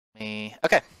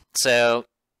Okay, so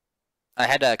I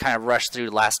had to kind of rush through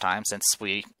last time since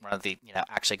we wanted to,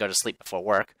 actually go to sleep before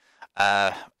work.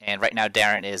 And right now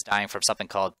Darren is dying from something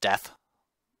called death.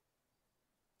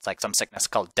 It's like some sickness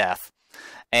called death.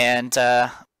 And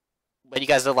what you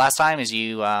guys did last time is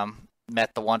you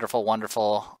met the wonderful,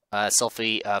 wonderful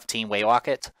Sylphie of Team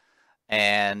Waywocket,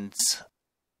 and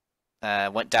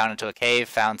went down into a cave,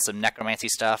 found some necromancy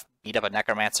stuff, beat up a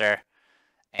necromancer,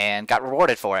 and got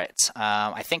rewarded for it.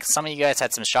 I think some of you guys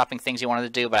had some shopping things you wanted to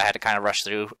do, but I had to kind of rush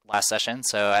through last session.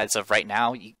 So as of right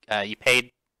now, you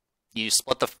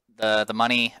split the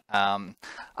money.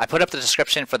 I put up the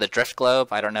description for the Drift Globe.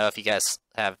 I don't know if you guys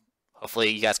have. Hopefully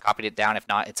you guys copied it down. If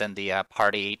not, it's in the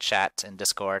party chat in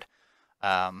Discord.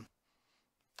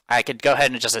 I could go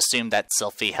ahead and just assume that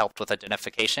Sylphie helped with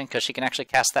identification, because she can actually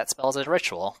cast that spell as a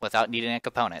ritual without needing a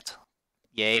component.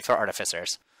 Yay for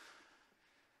artificers.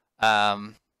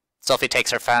 Sylphie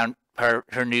takes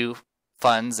her new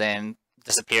funds and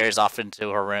disappears off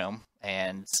into her room,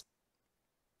 and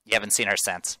you haven't seen her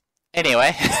since.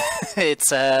 Anyway,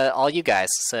 it's all you guys,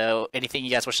 so anything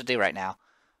you guys wish to do right now?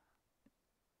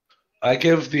 I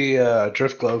give the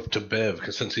Drift Globe to Biv,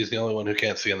 because since he's the only one who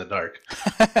can't see in the dark.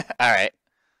 Alright.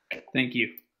 Thank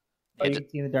you. Oh, you can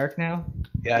see in the dark now?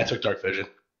 Yeah, I took dark vision.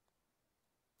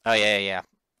 Oh, yeah.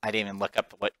 I didn't even look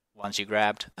up what ones you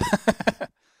grabbed.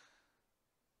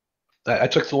 I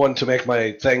took the one to make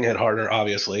my thing hit harder,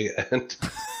 obviously, and...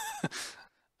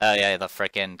 Oh, yeah, the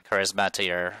frickin' charisma to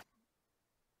your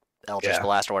Eldritch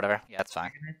Blast or whatever. Yeah, that's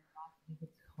fine.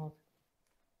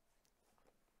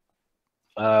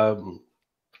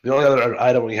 The only other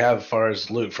item we have as far as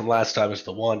loot from last time is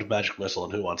the wand, magic missile,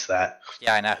 and who wants that?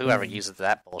 Yeah, I know. Whoever uses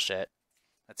that bullshit.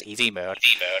 That's easy mode.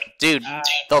 Dude,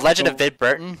 the Legend of Vid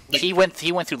Burton, he went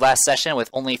through last session with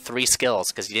only 3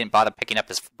 skills because he didn't bother picking up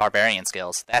his barbarian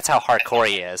skills. That's how hardcore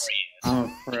he is.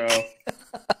 Oh, bro.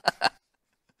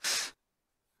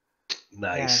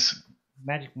 Nice. Yeah,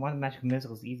 magic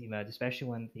missile is easy mode, especially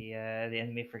when the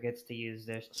enemy forgets to use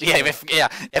their.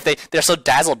 If they're so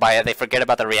dazzled by it, they forget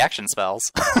about the reaction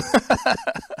spells.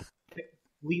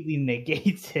 Completely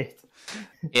negates it.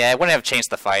 Yeah, it wouldn't have changed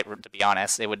the fight, to be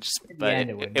honest. It would just, but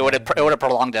it would have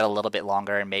prolonged it a little bit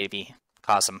longer and maybe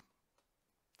caused some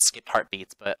skipped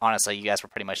heartbeats. But honestly, you guys were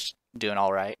pretty much doing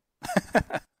all right.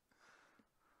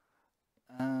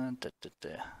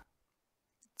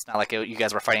 It's not like you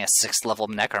guys were fighting a 6th level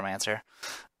necromancer.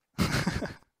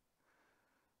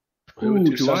 Who would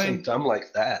do something dumb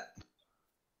like that?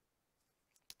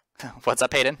 What's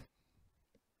up, Hayden?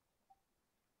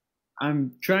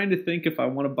 I'm trying to think if I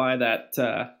want to buy that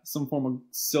some form of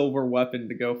silver weapon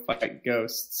to go fight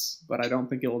ghosts, but I don't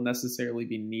think it will necessarily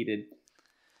be needed.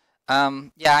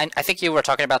 Yeah, I think you were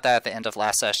talking about that at the end of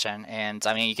last session, and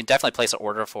I mean, you can definitely place an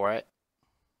order for it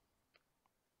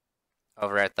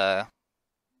over at the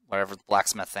whatever the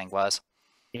blacksmith thing was.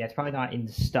 Yeah, it's probably not in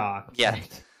stock. Yeah.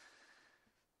 Right?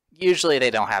 Usually they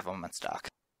don't have them in stock.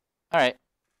 Alright.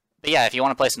 But yeah, if you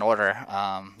want to place an order,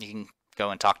 you can go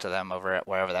and talk to them over at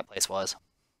wherever that place was.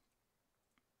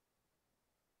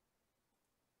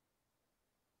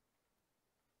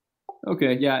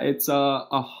 Okay, yeah, it's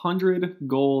 100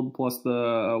 gold plus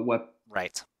the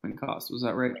weapon cost. Was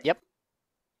that right? Yep.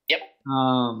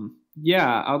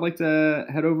 Yeah, I would like to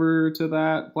head over to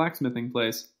that blacksmithing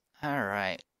place.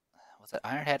 Alright. Was it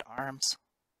Ironhead Arms?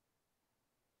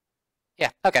 Yeah,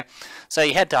 okay. So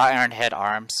you head to Ironhead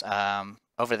Arms.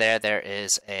 Over there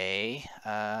is a...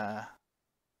 well,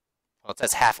 it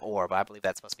says half-orc, but I believe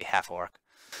that's supposed to be half-orc.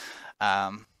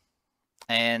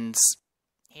 And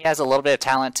he has a little bit of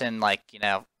talent in, like,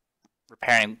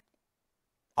 repairing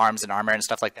arms and armor and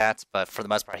stuff like that, but for the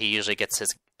most part, he usually gets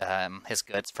his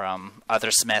goods from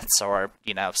other smiths or,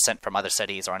 sent from other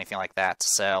cities or anything like that.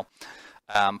 So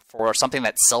for something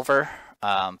that's silver,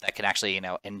 that can actually,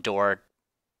 endure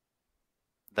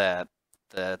the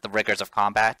rigors of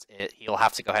combat, he'll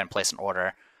have to go ahead and place an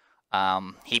order.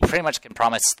 He pretty much can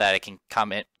promise that it can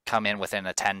come in within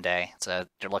a 10-day, so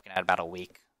you're looking at about a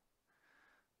week.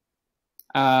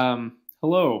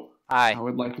 Hello. Hi. I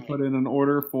would like to put in an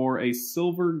order for a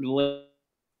silver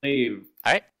glaive.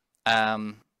 All right.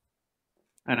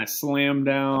 And I slam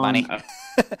down money. a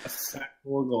sack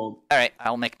full of gold. All right,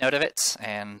 I'll make note of it,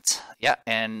 and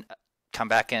come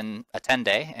back in a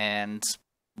 10-day, and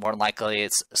more than likely,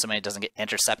 it's assuming it doesn't get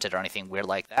intercepted or anything weird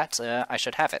like that. I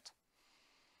should have it.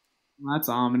 That's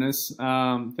ominous.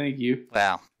 Thank you.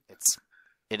 Well,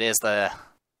 it is the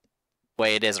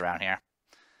way it is around here.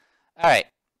 All right.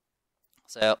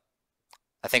 So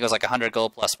I think it was like 100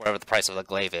 gold plus whatever the price of the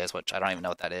glaive is, which I don't even know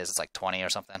what that is. It's like 20 or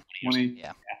something. 20.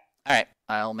 Yeah. All right.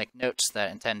 I'll make notes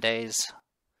that in 10 days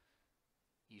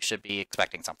you you should be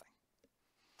expecting something.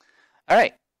 All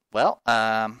right. Well,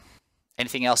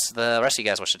 anything else the rest of you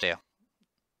guys wish to do?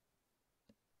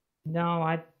 No,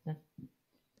 I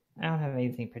don't have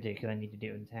anything particular I need to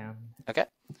do in town. Okay.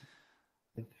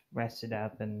 I've rested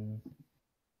up and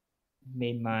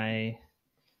made my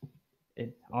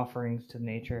offerings to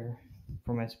nature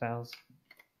for my spells.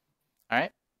 All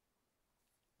right.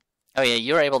 Oh yeah,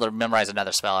 you were able to memorize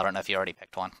another spell. I don't know if you already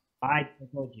picked one. I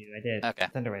told you, I did. Okay.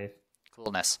 Thunderwave.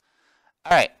 Coolness.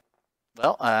 All right.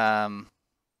 Well,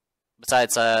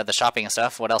 besides the shopping and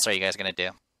stuff, what else are you guys gonna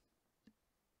do?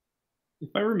 If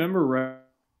I remember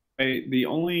right, the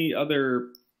only other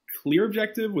clear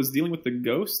objective was dealing with the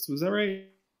ghosts. Was that right?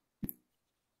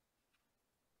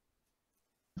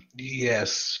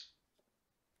 Yes.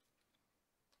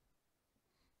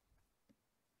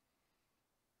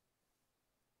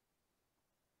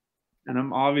 And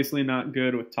I'm obviously not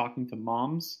good with talking to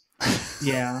moms.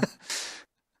 Yeah.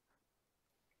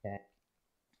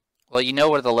 Well, you know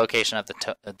where the location of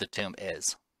the tomb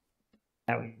is.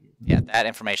 That we Yeah, that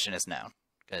information is known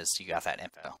because you got that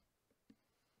info.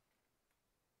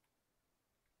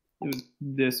 It was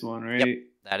this one, right? Yep.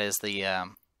 That is the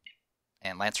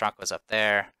and Lance Rock was up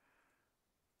there.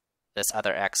 This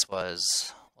other X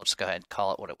was, we'll just go ahead and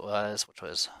call it what it was, which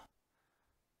was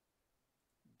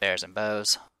Bears and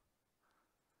Bows.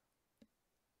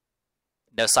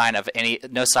 No sign of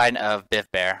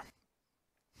Biv Bear.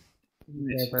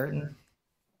 Bear Burton.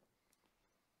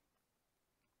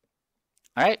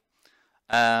 All right.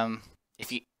 Do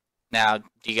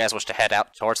you guys wish to head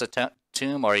out towards the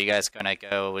tomb, or are you guys going to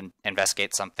go and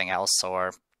investigate something else,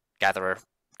 or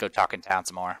go talk in town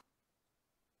some more?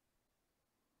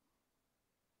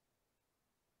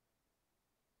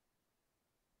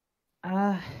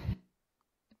 I'm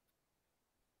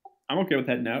okay with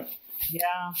heading out.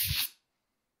 Yeah.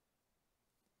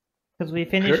 Because we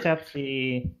finished up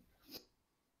the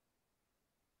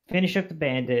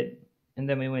bandit, and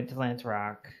then we went to Lance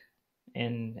Rock,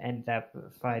 and ended up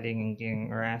fighting and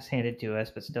getting our ass handed to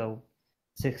us, but still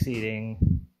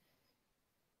succeeding.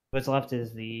 What's left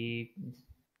is the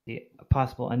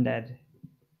possible undead.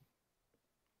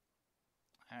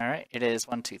 All right. It is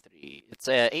 1, 2, 3. It's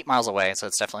 8 miles away, so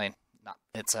it's definitely not.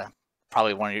 It's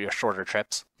probably one of your shorter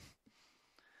trips.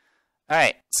 All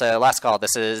right. So last call.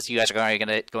 This is you guys are going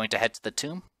to head to the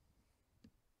tomb.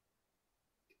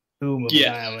 Tomb of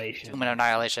Annihilation. Tomb of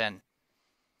Annihilation.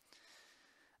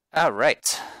 All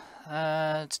right.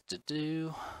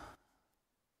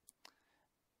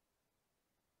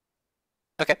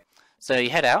 Okay. So you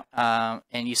head out,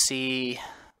 and you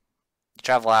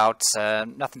travel out.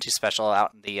 Nothing too special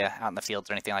out in the fields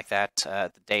or anything like that.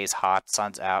 The day is hot,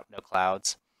 sun's out, no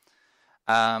clouds.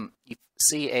 You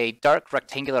see a dark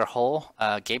rectangular hole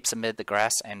gapes amid the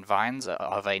grass and vines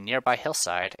of a nearby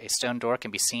hillside. A stone door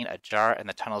can be seen ajar in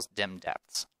the tunnel's dim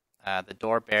depths. The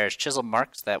door bears chiseled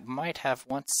marks that might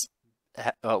once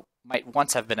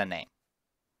have been a name.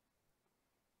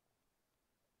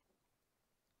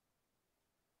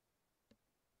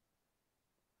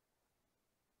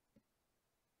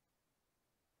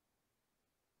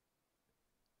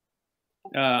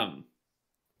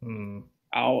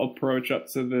 I'll approach up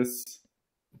to this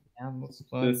this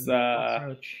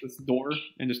door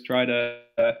and just try to,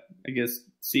 I guess,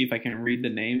 see if I can read the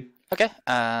name. Okay.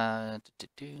 We'll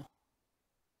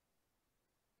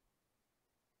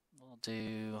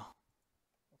do.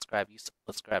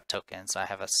 Let's grab tokens. I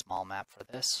have a small map for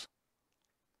this.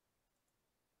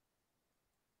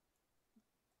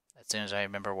 As soon as I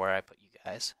remember where I put you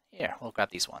guys. Here, we'll grab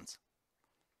these ones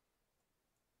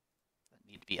that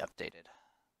need to be updated.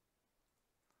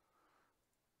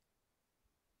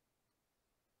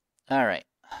 All right,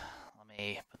 let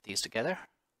me put these together.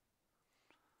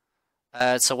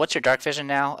 So what's your dark vision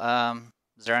now,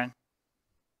 Zurin?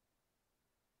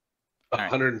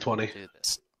 120. Do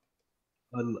this.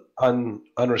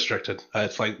 Unrestricted.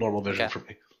 It's like normal vision for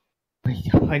me. Wait,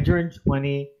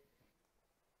 120.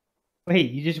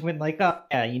 Wait, you just went like, oh,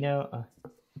 yeah, you know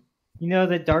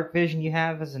the dark vision you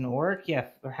have as an orc? Yeah,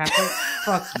 or half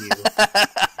fuck you.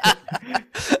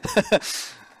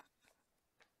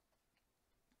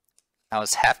 I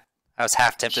was half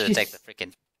tempted to take the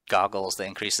freaking goggles that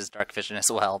increases dark vision as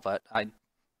well, but I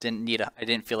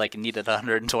didn't feel like it needed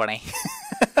 120.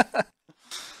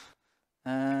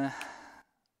 Yeah,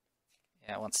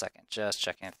 1 second, just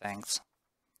checking things.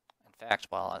 In fact,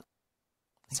 while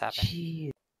it's happening.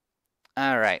 Jeez.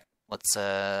 All right, let's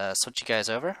switch you guys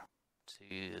over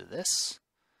to this.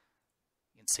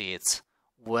 You can see it's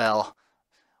well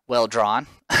drawn.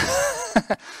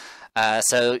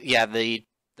 So yeah, the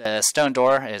stone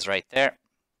door is right there,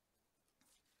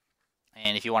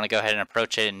 And if you want to go ahead and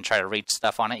approach it and try to read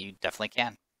stuff on it, you definitely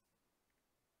can.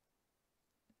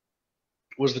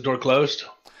 Was the door closed?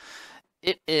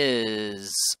 It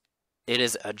is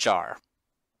ajar.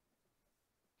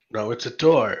 No, it's a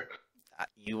door.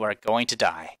 You are going to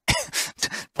die.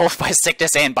 Both by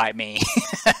sickness and by me.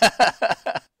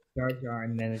 Jar Jar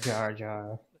and then a Jar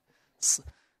Jar. The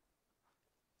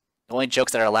only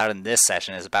jokes that are allowed in this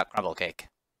session is about Crumble Cake.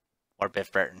 Or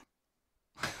Biff Burton.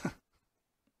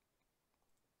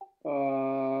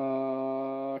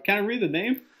 Can I read the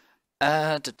name?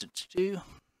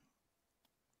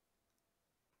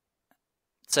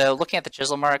 So, looking at the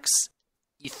chisel marks,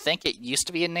 you think it used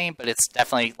to be a name, but it's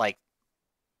definitely, like,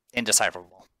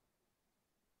 indecipherable.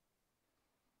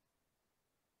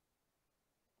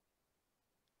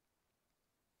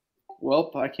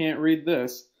 Well, I can't read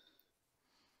this.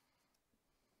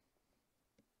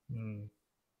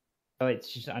 Oh,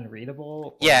 it's just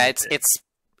unreadable? Yeah, it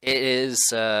is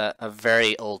a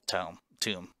very old tomb.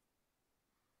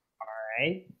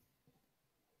 Alright.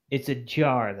 It's a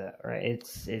jar, though, right?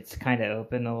 It's kind of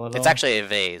open a little. It's actually a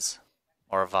vase.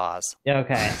 Or a vase.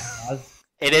 Okay.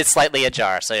 It is slightly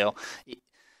ajar, so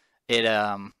it's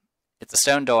a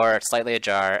stone door, it's slightly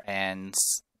ajar, and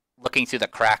looking through the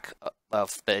crack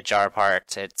of the ajar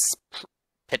part, it's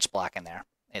pitch black in there.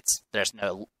 There's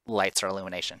no lights or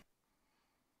illumination.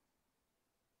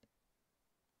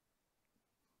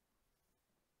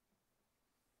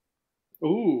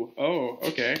 Ooh, oh,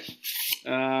 okay.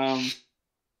 Yeah,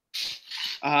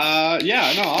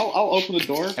 no, I'll open the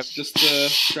door just to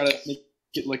try to make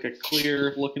it like a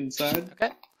clear look inside.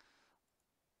 Okay.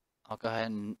 I'll go ahead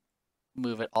and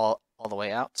move it all the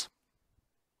way out.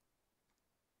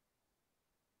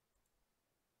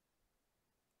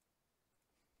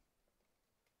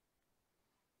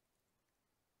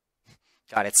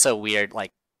 God, it's so weird.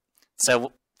 Like,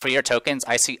 so for your tokens,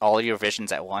 I see all your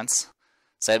visions at once.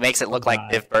 So it makes it look like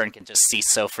Biff Burton can just see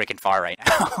so freaking far right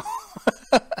now.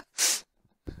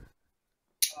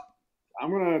 I'm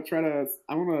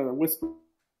gonna whisper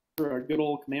a good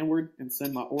old command word and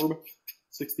send my orb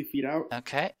 60 feet out.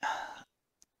 Okay.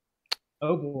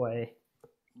 Oh boy.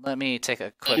 Let me take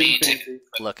a quick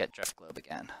look at Drift Globe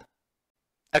again.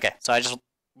 Okay, so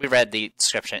we read the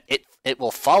description. It will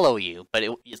follow you, but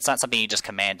it's not something you just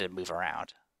command to move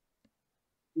around.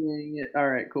 All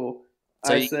right, cool.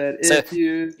 So if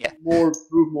you move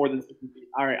more than 60 feet.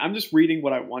 All right, I'm just reading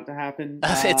what I want to happen.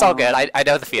 It's all good. I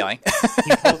know the feeling.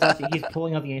 He's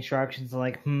pulling out the instructions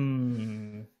like,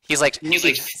 He's like,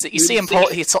 so you see him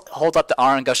hold up the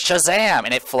arm and go Shazam,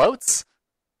 and it floats,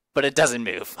 but it doesn't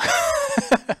move.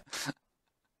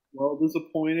 Well,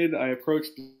 disappointed, I approach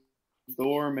the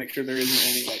door, make sure there isn't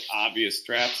any like obvious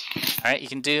traps. All right, you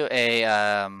can do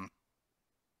a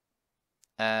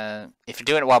if you're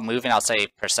doing it while moving, I'll say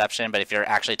perception, but if you're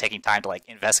actually taking time to like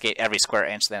investigate every square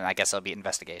inch, then I guess it'll be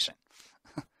investigation.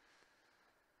 All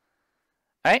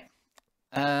right.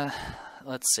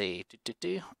 Let's see.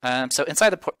 So inside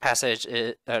the passage,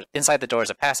 inside the door is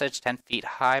a passage 10 feet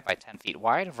high by 10 feet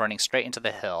wide, running straight into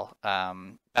the hill.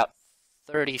 About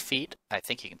 30 feet. I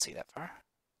think you can see that far.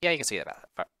 Yeah, you can see that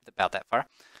about that far.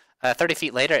 30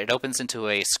 feet later, it opens into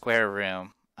a square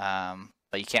room,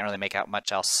 but you can't really make out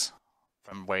much else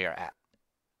from where you're at.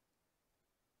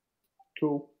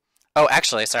 Cool. Oh,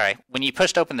 actually, sorry. When you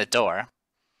pushed open the door,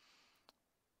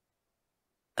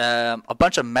 a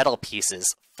bunch of metal pieces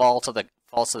fall to the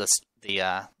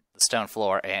stone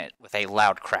floor and with a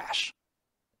loud crash.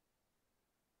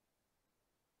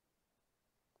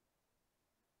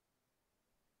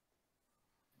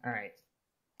 all right.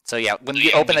 So yeah, when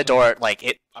you open the door,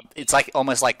 like it's like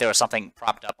almost like there was something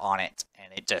propped up on it,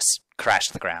 and it just crashed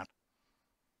to the ground.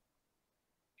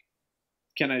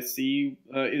 Can I see?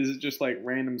 Is it just like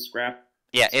random scrap?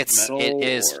 Yeah,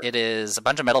 it is a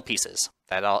bunch of metal pieces.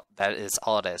 That is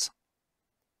all it is.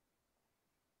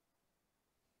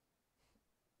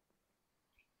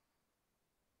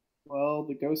 Well,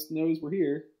 the ghost knows we're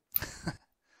here.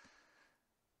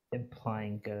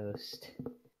 Implying ghost.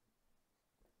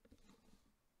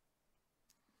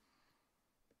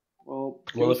 Well,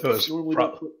 If it was normally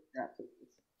don't put traps in this.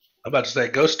 I'm about to say,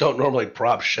 ghosts don't normally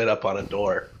prop shit up on a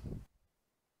door.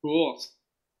 Cool.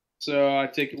 So I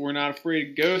take it we're not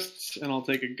afraid of ghosts, and I'll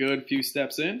take a good few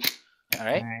steps in. All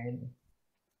right.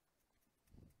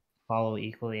 Follow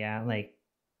equally out, like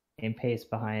in pace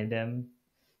behind him.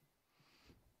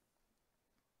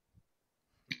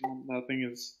 Nothing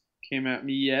has came at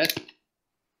me yet.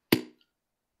 All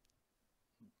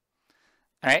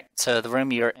right. So the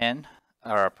room you're in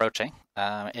or approaching,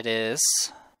 it is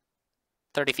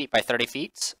 30 feet by 30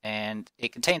 feet, and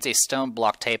it contains a stone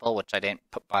block table, which I didn't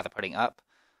bother putting up.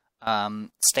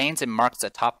 Stains and marks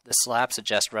atop the slab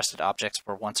suggest rusted objects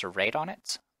were once arrayed on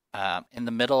it. In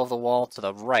the middle of the wall to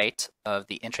the right of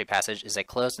the entry passage is a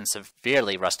closed and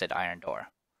severely rusted iron door.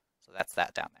 So that's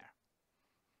that down there.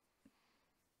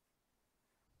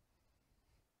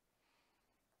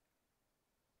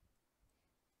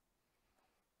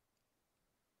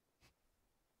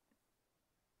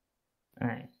 All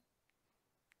right.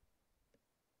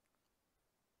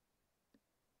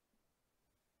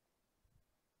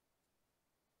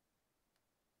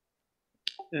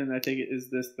 And I take it, is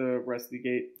this the Rusty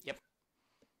Gate? Yep.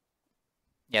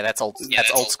 Yeah, that's old.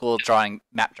 That's old school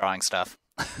map drawing stuff.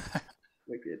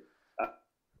 Wicked.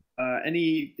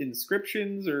 Any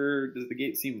inscriptions, or does the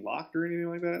gate seem locked or anything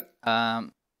like that?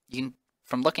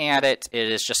 From looking at it, it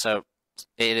is just a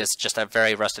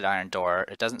very rusted iron door.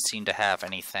 It doesn't seem to have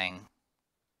anything.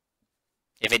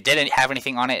 If it didn't have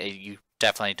anything on it, you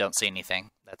definitely don't see anything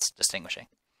that's distinguishing.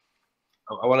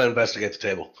 I want to investigate the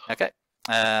table. Okay.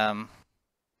 I'm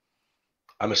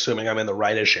assuming I'm in the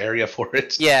rightish area for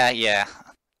it. Yeah.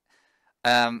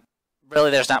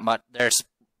 Really, there's not much. There's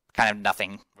kind of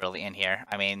nothing really in here.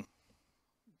 I mean,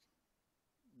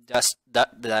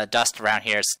 the dust around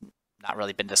here has not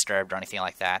really been disturbed or anything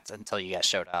like that until you guys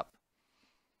showed up.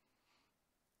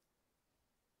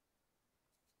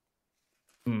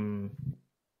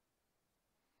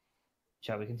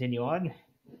 Shall we continue on?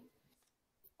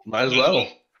 Might as well.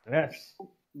 Yes.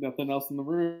 Nothing else in the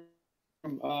room.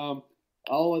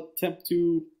 I'll attempt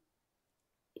to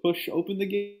push open the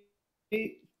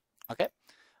gate. Okay.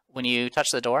 When you touch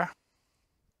the door,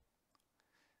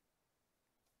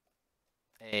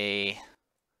 a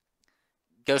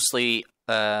ghostly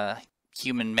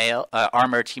human male,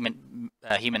 armored human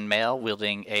male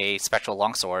wielding a spectral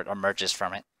longsword emerges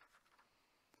from it.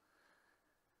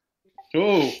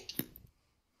 Oh.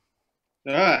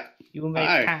 You may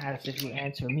Hi. pass if you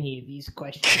answer me these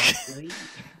questions, please.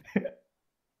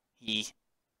 He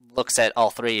looks at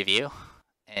all three of you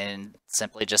and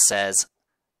simply just says,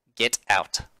 "Get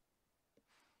out."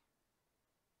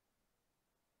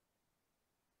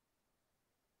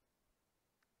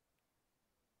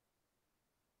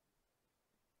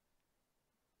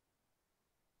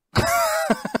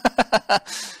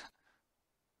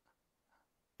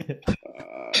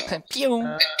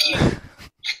 Pew!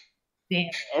 Damn.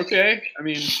 Okay. I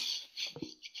mean,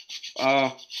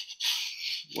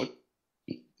 what?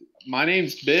 My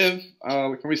name's Biv.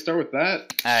 Can we start with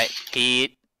that? Alright,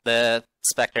 the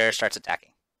Spectre starts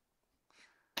attacking.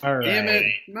 All right. Damn it!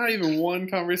 Not even one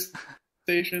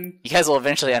conversation. You guys will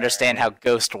eventually understand how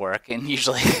ghosts work in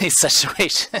usually these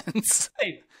situations.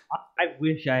 I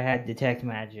wish I had detect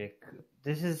magic.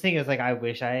 This is the thing is like I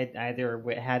wish I had either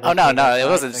had. Oh no, it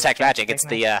wasn't detect magic. It's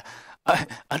the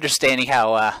understanding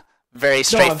how very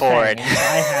straightforward. No,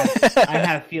 I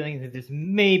have feelings that this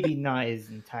maybe not is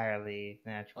entirely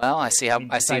natural. Well, I see my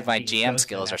besides being GM close to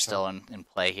skills are still natural. in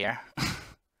play here.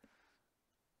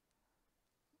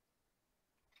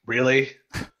 Really?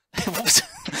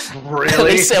 At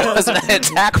Really? least it wasn't an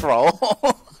attack roll.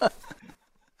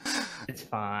 It's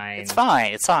fine. It's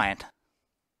fine. It's fine.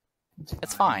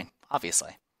 It's fine.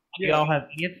 Obviously, We all have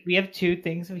we have 2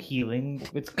 things of healing.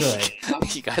 It's good.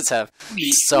 you guys have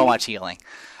so much healing.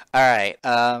 All right.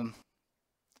 Can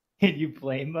you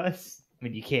blame us? I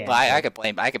mean, you can't. Well, I could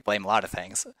blame a lot of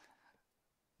things.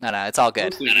 No, it's all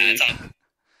good. Mostly me.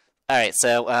 All right.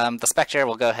 So the Spectre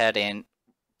will go ahead and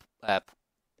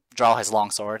draw his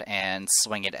longsword and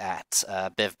swing it at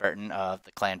Biv Burton of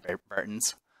the Clan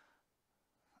Burtons.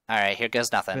 All right. Here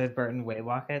goes nothing. The Burton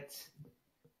Waywockets.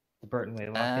 The Burton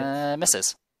Waywockets.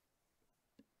 Misses.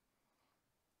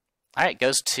 All right.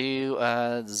 Goes to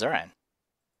Zurin.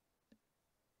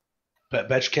 Bet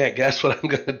you can't guess what I'm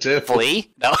gonna do.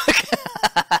 Flee? No.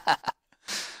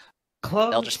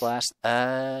 Close. Eldritch Blast.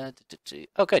 Oh,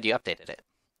 good. You updated it.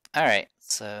 All right.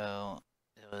 So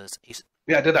it was.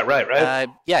 Yeah, I did that right?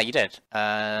 Yeah, you did.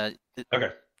 Okay.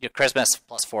 Your charisma is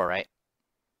 +4, right?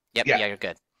 Yep. Yeah. Yeah, you're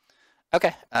good.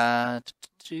 Okay.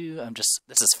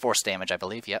 This is force damage, I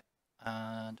believe. Yep.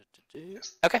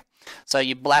 Okay. So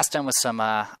you blast him with some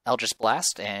Eldritch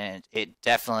Blast, and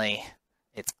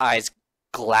its eyes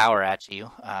glower at you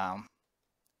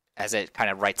as it kind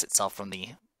of rights itself from the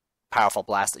powerful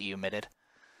blast that you emitted.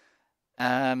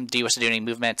 Do you wish to do any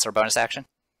movements or bonus action?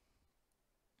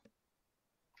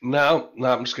 No,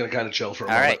 I'm just gonna kind of chill for a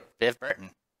All moment. right, Biv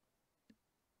Burton.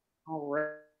 All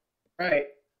right.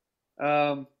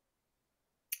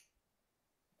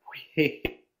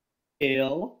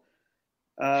 Hail.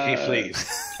 He flees.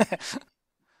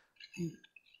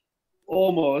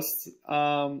 Almost.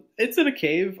 It's in a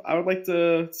cave. I would like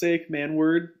to say a command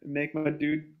word and make my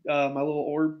my little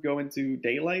orb go into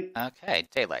daylight. Okay,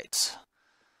 daylight.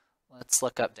 Let's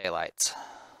look up daylight.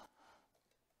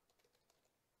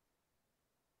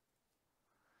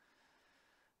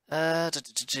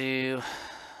 Do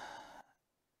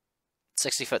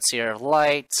 60-foot sphere of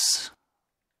light.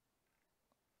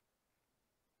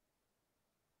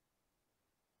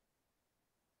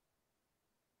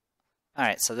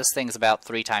 Alright, so this thing's about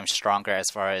 3 times stronger as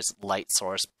far as light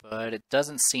source, but it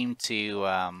doesn't seem to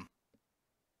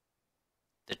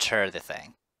deter the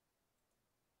thing.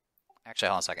 Actually,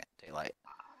 hold on a second. Daylight.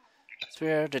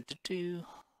 Sphere, do.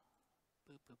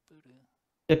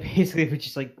 So basically, we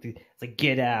just like it's like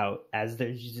get out as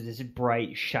there's just this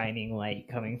bright shining light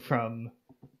coming from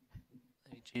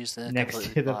Choose the next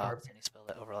completely to the blocked, any spell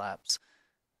that overlaps.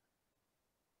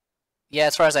 Yeah,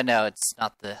 as far as I know, it's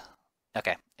not the.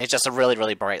 Okay, it's just a really,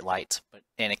 really bright light,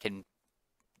 and it can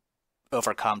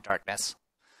overcome darkness.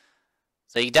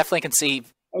 So you definitely can see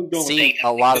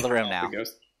a lot of the room now.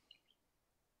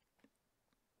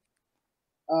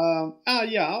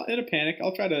 Yeah, in a panic,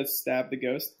 I'll try to stab the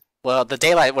ghost. Well, the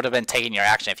daylight would have been taking your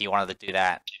action if you wanted to do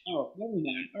that. Oh, never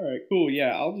mind. All right, cool.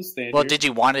 Yeah, I'll just stand Well, here. did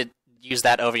you want to use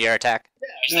that over your attack?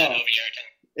 No.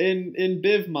 In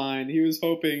Biv mind, he was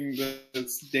hoping that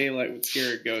this daylight would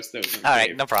scare a ghost that was in the All right,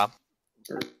 cave. no problem.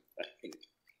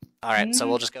 All right, so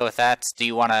we'll just go with that. Do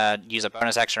you want to use a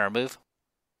bonus action or move?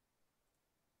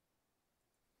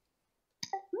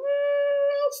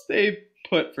 I'll stay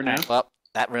put for now. Right, well,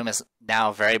 that room is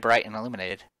now very bright and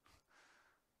illuminated.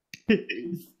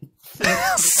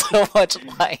 So much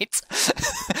light.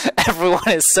 Everyone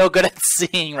is so good at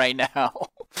seeing right now.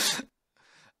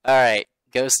 Alright,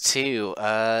 goes to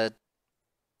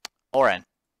Oren.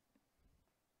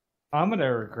 I'm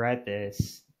gonna regret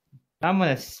this. I'm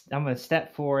gonna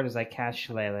step forward as I cast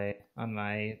Shillelagh on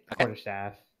my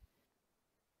quarterstaff,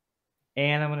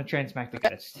 and I'm gonna try and smack the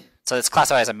ghost. So it's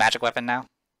classified as a magic weapon now?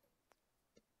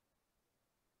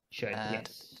 Should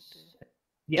yes.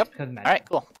 Yep. Because magic. Alright,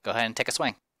 cool. Go ahead and take a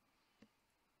swing.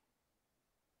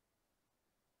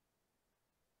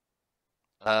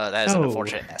 That is an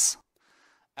unfortunate miss.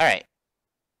 Alright.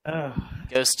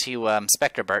 Goes to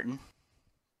Spectre Burton.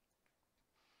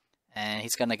 And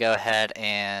he's going to go ahead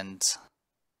and...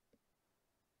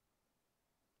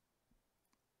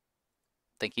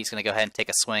 I think he's going to go ahead and take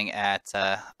a swing at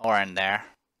Oren there.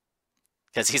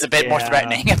 Because he's a bit more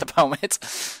threatening at the moment.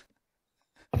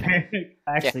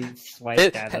 Actually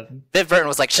swiped at him. Viv Burton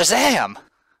was like, Shazam!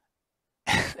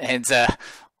 And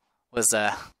was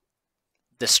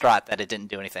distraught that it didn't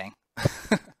do anything.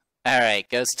 Alright,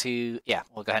 goes to... Yeah,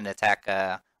 we'll go ahead and attack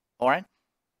Oren.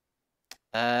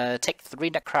 Take 3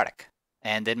 necrotic,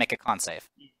 and then make a con save.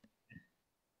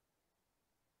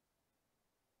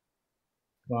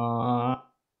 Wow!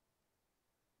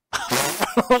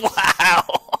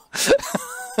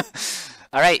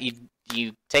 Alright,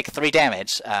 you take 3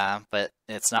 damage, but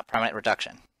it's not permanent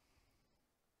reduction.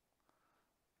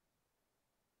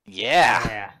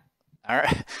 Yeah!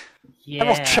 Alright.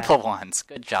 Yeah. Triple ones.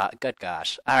 Good job. Good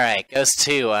gosh. Alright, goes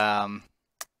to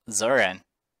Zoran.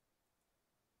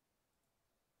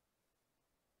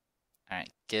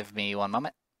 Alright, give me 1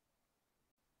 moment.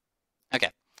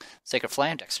 Okay. Sacred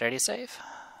Flame, Dexterity save.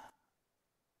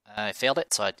 I failed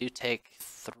it, so I do take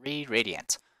 3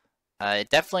 Radiant. It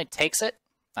definitely takes it,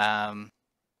 and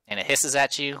it hisses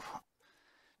at you.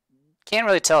 Can't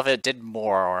really tell if it did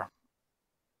more, or...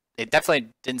 It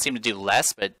definitely didn't seem to do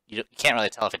less, but you can't really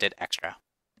tell if it did extra.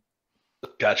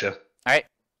 Gotcha. Alright.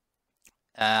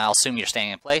 I'll assume you're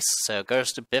staying in place, so it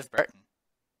goes to Biv Burton.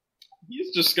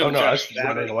 He's just going to... Oh no, I was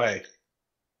running away.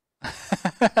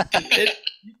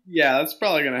 Yeah, that's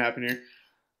probably going to happen here.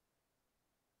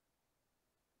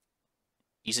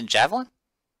 Using Javelin?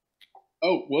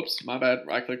 Oh, whoops, my bad.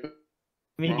 I clicked it.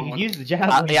 I mean, you can use the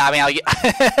Javelin. Yeah, I mean,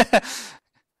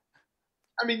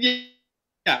 I mean,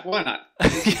 yeah, why not?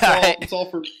 It's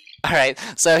all for... Alright,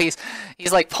 so he's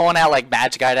like pulling out like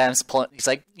magic items, he's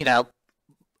like, you know,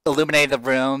 illuminating the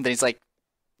room, then he's like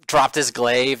dropped his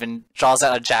glaive and draws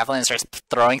out a javelin and starts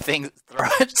throwing things,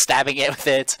 stabbing it with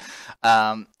it.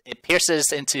 It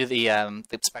pierces into the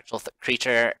spectral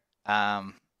creature.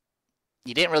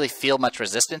 You didn't really feel much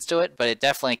resistance to it, but it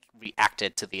definitely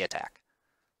reacted to the attack.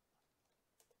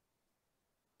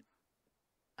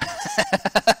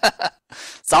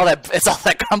 It's all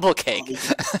that crumble cake.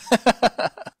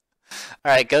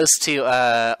 Alright, goes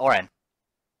to Oren.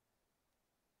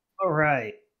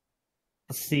 Alright.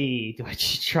 Let's see. Do I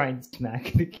just try and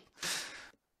smack the...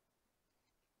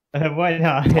 Why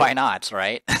not? Why not,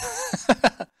 right?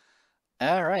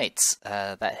 All right,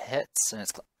 that hits, and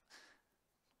it's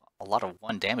a lot of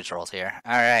 1 damage rolls here.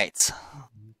 All right.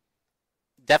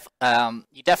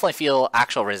 You definitely feel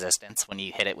actual resistance when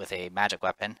you hit it with a magic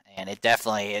weapon, and it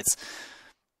definitely has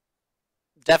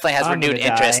renewed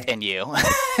interest in you.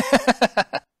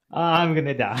 I'm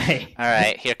gonna die. All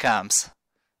right, here comes.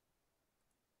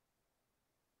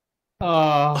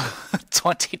 Oh,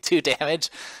 22 damage.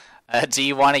 Do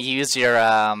you want to use your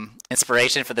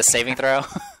inspiration for the saving throw?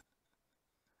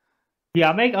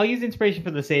 yeah. I'll use inspiration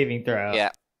for the saving throw.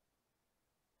 Yeah.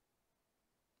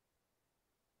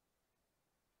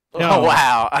 No. Oh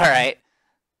wow! All right.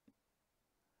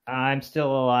 I'm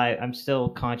still alive. I'm still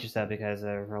conscious of because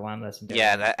of relentless endurance.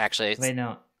 Yeah, that actually. Wait,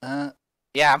 no.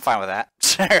 Yeah, I'm fine with that.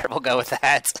 Sure, we'll go with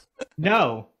that.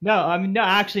 No. I mean, no.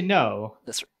 Actually, no.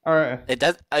 Or It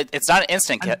does. It's not an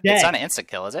instant kill. It's not an instant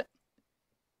kill, is it?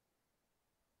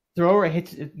 thrower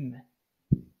hits his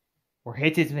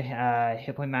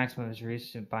hit point maximum is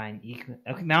reduced by an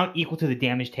amount equal to the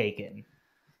damage taken.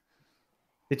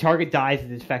 The target dies if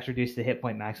the effect reduces the hit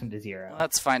point maximum to 0.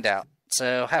 Let's find out.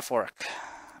 So half orc,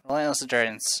 relentless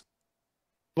endurance.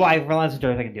 Well, relentless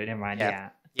endurance I can do it. Never mind. Yeah.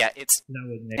 Yeah, it's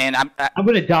and I'm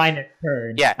gonna die next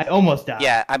turn. Yeah, I almost died.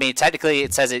 Yeah, I mean technically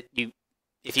it says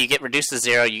if you get reduced to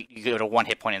 0, you go to 1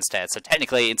 hit point instead. So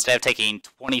technically, instead of taking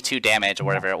 22 damage or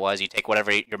whatever it was, you take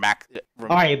whatever your max. All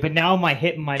right, but now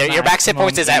your max hit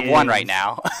points is at 1 right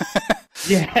now.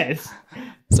 Yes.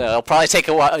 So it'll probably take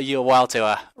you a while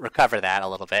to recover that a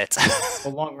little bit. A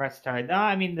long rest time. No,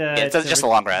 I mean it's just a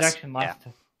long rest.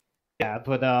 Yeah,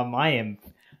 but I am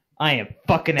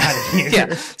fucking out of here.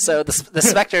 Yeah. So the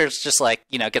specter's just like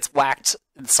gets whacked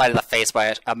in the side of the face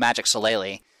by a magic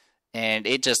shillelagh. And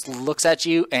it just looks at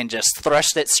you and just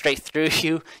thrusts it straight through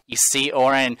you. You see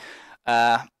Orin.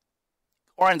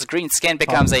 Orin's green skin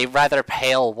becomes a rather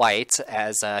pale white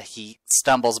as he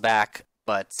stumbles back,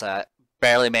 but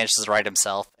barely manages to right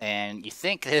himself. And you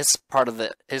think his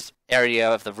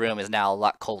area of the room is now a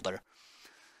lot colder.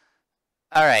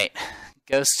 All right,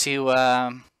 goes to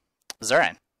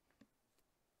Zurin.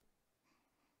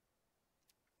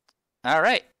 All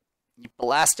right, you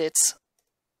blast it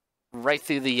right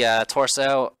through the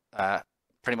torso,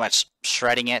 pretty much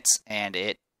shredding it, and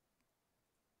it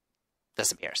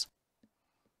disappears.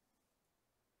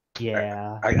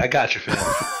 Yeah. I got you, fam.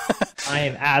 I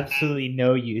am absolutely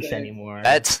no use anymore.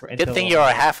 That's good thing you're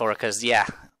a half orc, because yeah,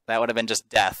 that would have been just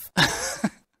death.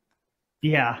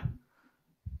 Yeah.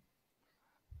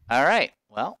 All right.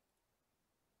 Well,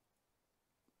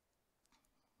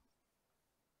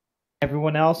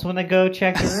 everyone else want to go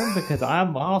check the room because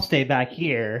I'll stay back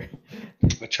here.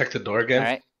 I check the door again. All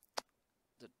right.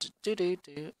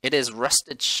 It is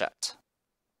rusted shut.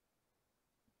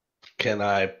 Can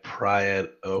I pry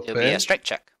it open? It'll be a strength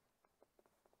check.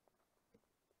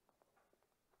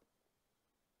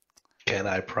 Can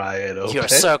I pry it open? You're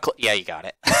so close. Yeah, you got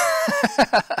it.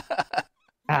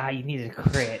 You needed a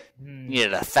crit. You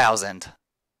needed 1,000.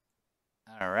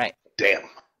 All right. Damn.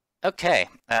 Okay,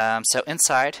 so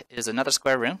inside is another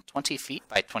square room, 20 feet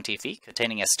by 20 feet,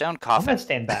 containing a stone coffin. I'm gonna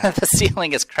stand back. The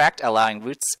ceiling is cracked, allowing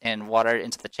roots and water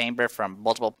into the chamber from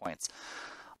multiple points.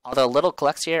 Although little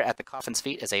collects here, at the coffin's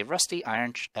feet is a rusty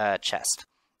iron chest.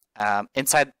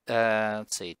 Inside,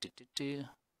 let's see,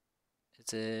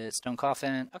 is it stone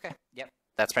coffin? Okay, yep,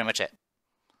 that's pretty much it.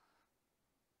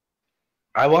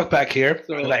 I walk back here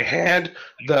and I hand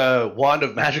the wand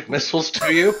of magic missiles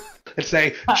to you and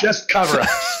say, "Just cover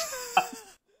us."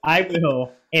 I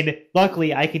will, and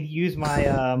luckily I can use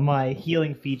my my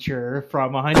healing feature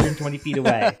from 120 feet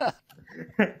away.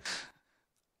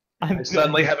 I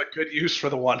suddenly have a good use for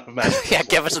the wand of magic. Yeah,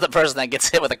 give it to the person that gets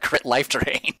hit with a crit life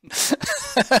drain.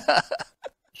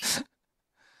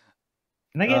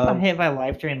 Did I get hit by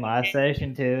life drain last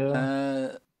session too?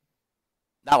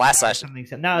 Not last session.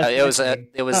 No, it was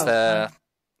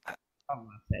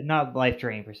not life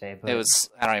drain per se. But it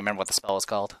was. I don't even remember what the spell was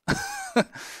called.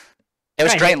 It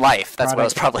was drain life. That's what it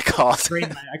was probably called.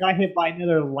 I got hit by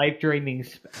another life draining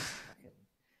spell.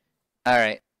 All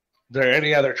right. Are there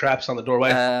any other traps on the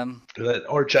doorway,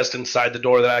 or just inside the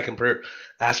door that I can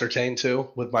ascertain to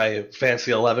with my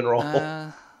fancy 11 roll?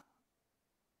 All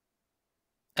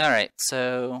right.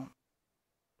 So,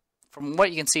 from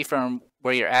what you can see from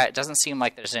where you're at, it doesn't seem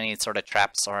like there's any sort of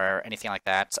traps or anything like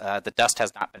that. The dust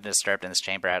has not been disturbed in this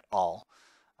chamber at all.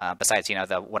 Besides,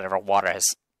 the whatever water has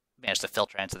managed to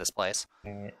filter into this place.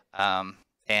 Right.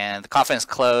 And the coffin is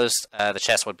closed. The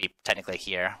chest would be technically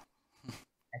here.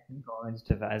 I think Orange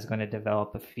is going to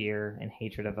develop a fear and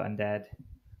hatred of undead.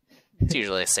 It's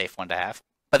usually a safe one to have.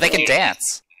 But they can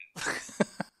dance.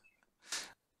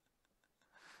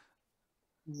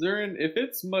 Zurin, if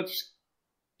it's much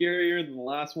scarier than the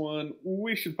last one.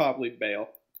 We should probably bail.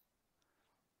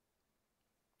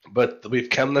 But we've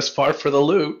come this far for the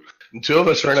loot, and 2 of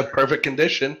us are in a perfect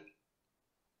condition.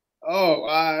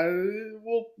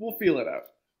 Oh, we'll feel it out.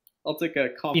 I'll take a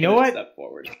confident step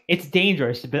forward. It's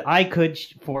dangerous, but I could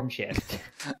form shift.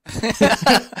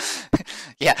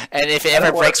 Yeah, and if it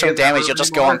ever breaks from damage, you'll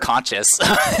just go unconscious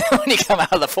when you come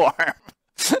out of the form.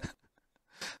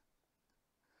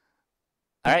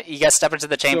 Alright, you guys step into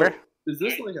the chamber. So, is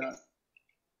this like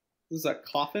a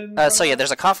coffin? So yeah, there's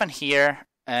a coffin here,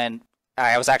 and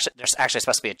there's actually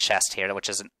supposed to be a chest here, which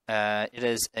is it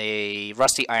is a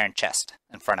rusty iron chest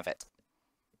in front of it.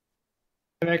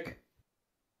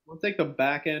 I'll take the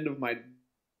back end of my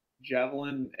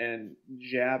javelin and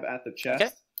jab at the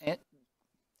chest. Okay.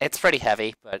 It's pretty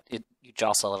heavy, but you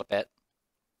jostle a little bit.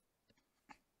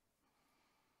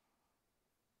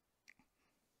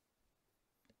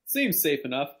 Seems safe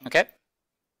enough. Okay.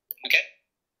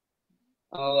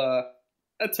 I'll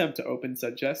attempt to open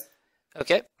said chest.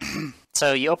 Okay.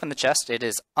 So you open the chest. It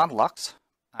is unlocked,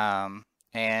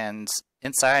 and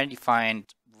inside you find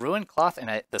ruined cloth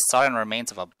and the sodden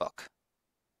remains of a book.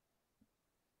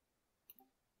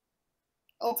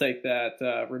 I'll take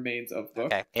that remains of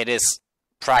book. Okay. It is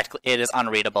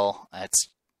unreadable. It's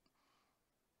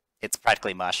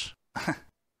practically mush.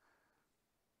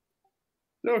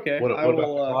 Okay. What I will about the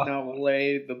cloth? now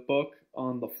lay the book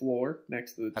on the floor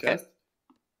next to the chest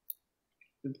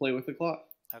and play with the cloth.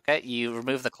 Okay, you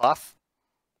remove the cloth.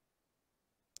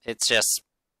 It's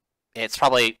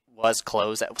probably was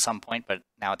closed at some point, but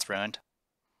now it's ruined.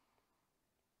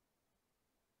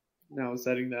 Now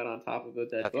setting that on top of the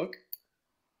dead book.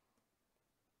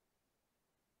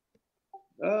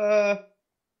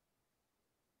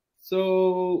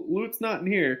 So loot's not in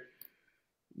here.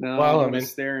 Now I'm going to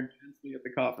stare intensely at the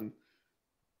coffin.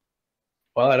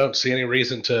 Well, I don't see any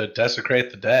reason to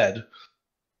desecrate the dead.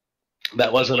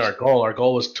 That wasn't our goal. Our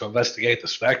goal was to investigate the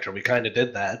specter. We kind of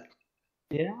did that.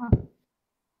 Yeah.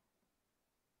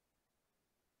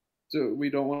 So we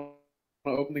don't want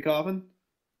to open the coffin?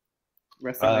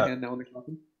 Resting my hand now on the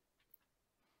coffin?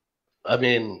 I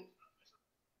mean,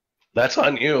 that's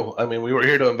on you. I mean, we were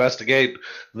here to investigate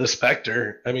the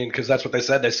specter. I mean, because that's what they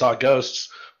said. They saw ghosts.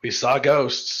 We saw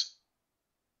ghosts.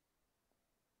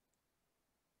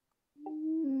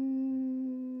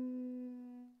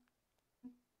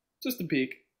 Just a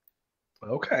peek.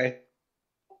 Okay.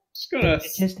 Just gonna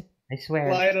I swear.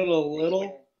 slide it a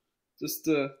little, just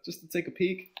to take a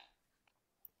peek.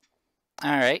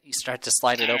 All right, you start to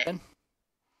slide it open,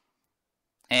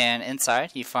 and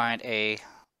inside you find a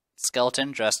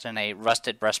skeleton dressed in a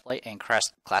rusted breastplate and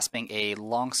clasping a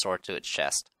longsword to its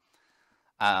chest.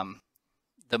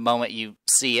 The moment you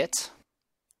see it,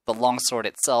 the longsword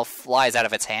itself flies out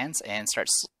of its hands and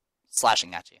starts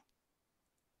slashing at you.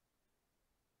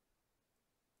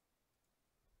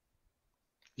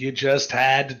 You just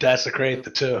had to desecrate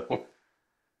the 2.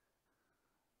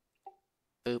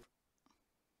 Boop.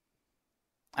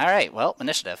 All right, well,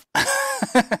 initiative.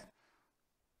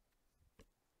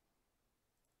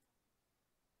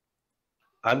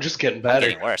 I'm just getting better.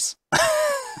 Getting worse. I'm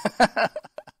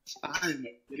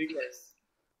getting worse.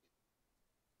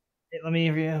 Hey, let me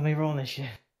roll this shit.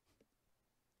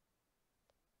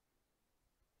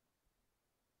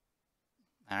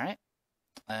 All right.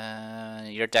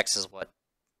 Your dex is what?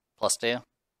 +2?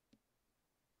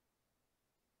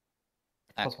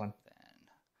 +1.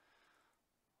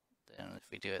 Then if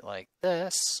we do it like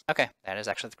this... Okay, that is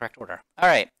actually the correct order.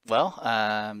 Alright, well,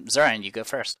 Zoran, you go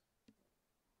first.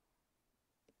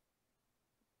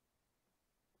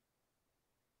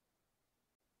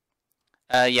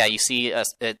 Yeah, you see...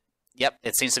 Yep,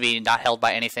 it seems to be not held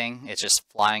by anything. It's just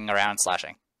flying around,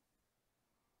 slashing.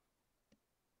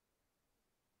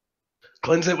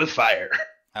 Cleanse it with fire.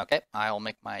 Okay, I'll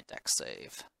make my dex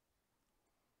save.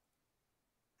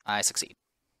 I succeed.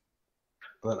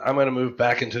 Then I'm going to move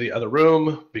back into the other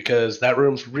room because that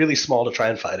room's really small to try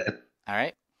and fight it.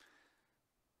 Alright.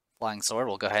 Flying sword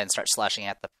will go ahead and start slashing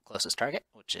at the closest target,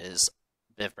 which is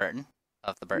Viv Burton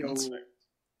of the Burtons.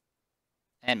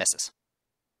 And misses.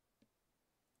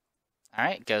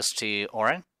 Alright, goes to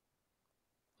Oren,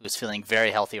 who's feeling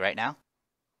very healthy right now.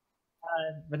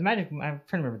 But the magic, I'm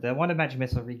trying to remember, the one of magic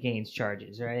missile regains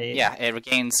charges, right? Yeah, it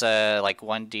regains like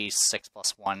 1d6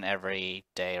 plus 1 every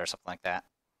day or something like that.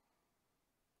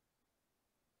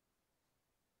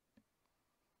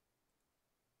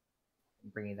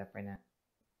 I'm bringing it up right now.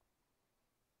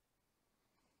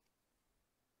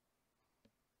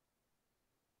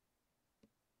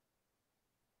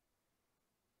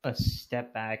 A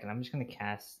step back, and I'm just gonna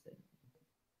cast it.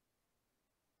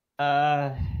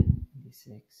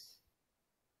 D6.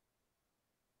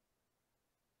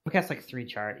 We cast like 3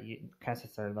 charge. You cast a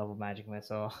 3rd level magic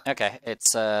missile. Okay,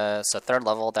 it's so 3rd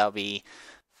level. That would be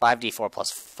 5d4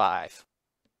 plus 5.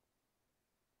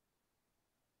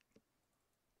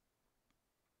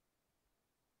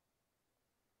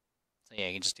 So yeah,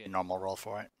 you can just do a normal roll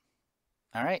for it.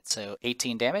 All right, so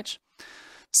 18 damage.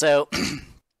 So,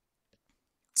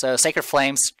 so Sacred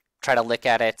Flames try to lick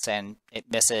at it, and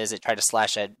it misses. It tried to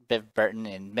slash at Biv Burton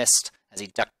and missed as he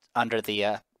ducked under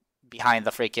the behind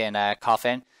the freaking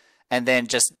coffin, and then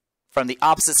just from the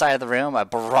opposite side of the room, a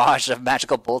barrage of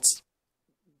magical bolts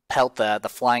pelt the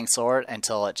flying sword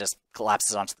until it just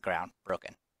collapses onto the ground,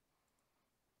 broken.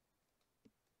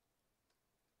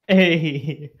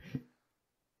 Hey.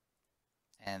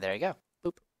 And there you go.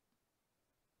 Boop.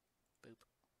 Boop.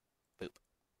 Boop.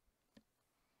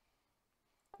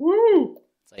 Woo!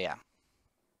 So yeah.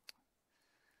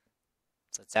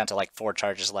 So it's down to like 4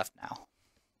 charges left now.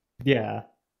 Yeah.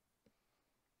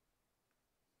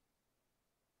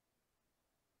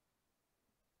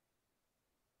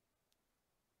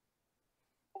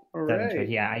 All That's right. good.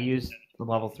 Yeah, I used the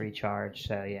level 3 charge,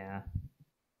 so yeah.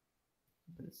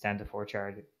 It's down to 4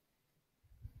 charge.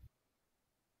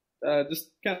 Just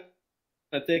kind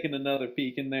of taking another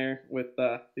peek in there with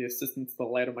the assistance of the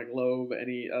light of my globe.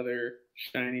 Any other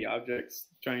shiny objects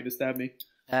trying to stab me?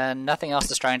 Nothing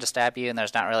else is trying to stab you, and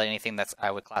there's not really anything that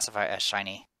I would classify as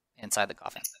shiny inside the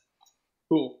coffin.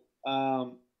 Cool.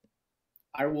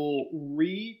 I will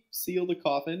re-seal the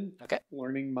coffin, Okay.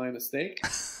 learning my mistake,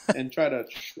 and try to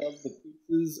shove the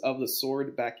pieces of the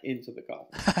sword back into the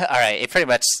coffin. All right, it pretty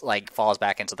much like falls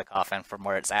back into the coffin from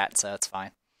where it's at, so it's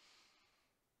fine.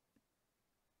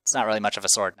 It's not really much of a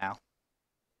sword now.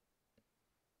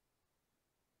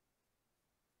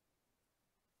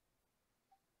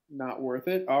 Not worth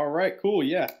it. All right, cool,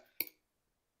 yeah.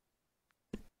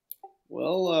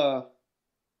 Well,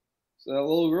 so that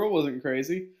little girl wasn't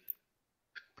crazy.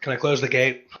 Can I close the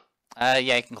gate? Yeah,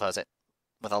 you can close it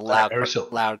with a loud, Ursula.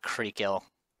 loud creak. It'll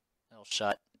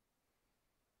shut.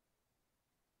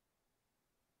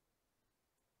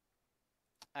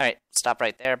 All right, stop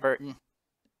right there, Burton.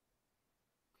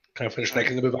 Can I finish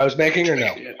making the move I was making, or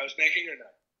no?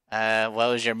 What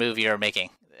was your move you were making?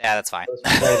 Yeah, that's fine.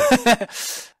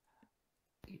 Let's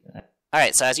All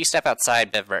right, so as you step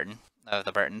outside Bev Burton of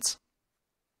the Burtons,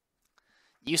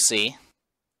 you see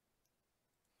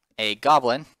a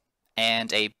goblin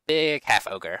and a big half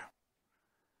ogre,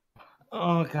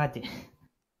 Oh god damn.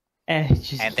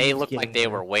 and they look like they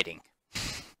were waiting.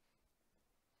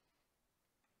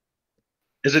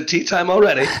 Is it tea time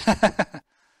already?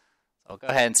 So go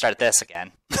ahead and start this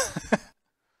again.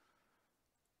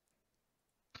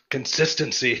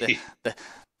 Consistency.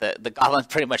 The goblin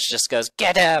pretty much just goes,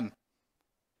 "Get him!"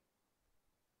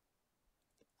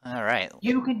 All right.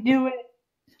 You can do it.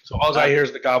 So all I hear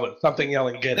is the goblin, something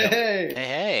yelling, "Get him!" Hey!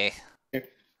 Hey, hey.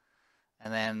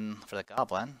 And then for the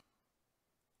goblin,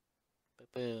 boo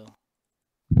boo.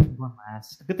 One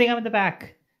last. Good thing I'm in the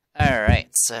back. All right.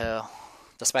 So,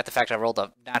 despite the fact I rolled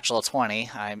a natural 20,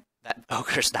 that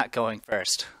ogre's not going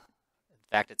first. In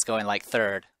fact, it's going like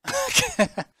third.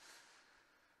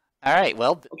 All right.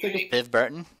 Well, I'll take a, Viv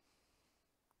Burton,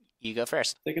 you go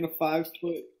first. taking a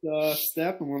 5-foot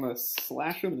step. I'm going to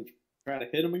slash him and try to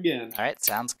hit him again. All right.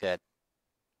 Sounds good.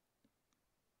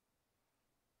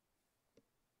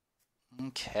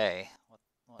 Okay.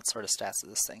 What sort of stats does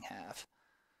this thing have?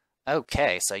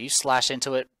 Okay, so you slash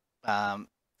into it.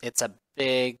 It's a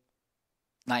big,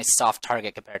 nice, soft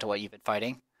target compared to what you've been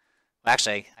fighting. Well,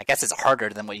 actually, I guess it's harder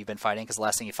than what you've been fighting because the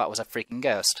last thing you fought was a freaking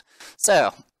ghost.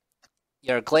 So,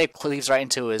 your glaive cleaves right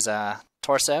into his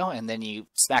torso, and then you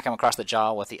smack him across the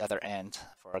jaw with the other end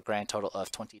for a grand total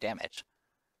of 20 damage.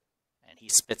 And he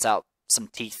spits out some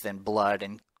teeth and blood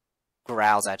and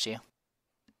growls at you.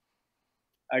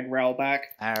 I growl back.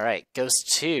 All right, goes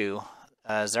to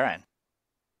Zurin.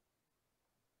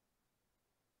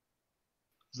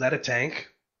 Is that a tank?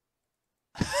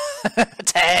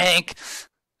 Tank!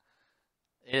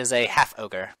 It is a half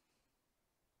ogre.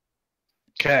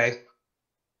 Okay.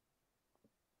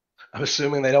 I'm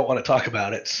assuming they don't want to talk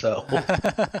about it, so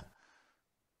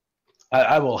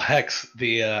I will hex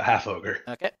the half ogre.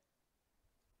 Okay.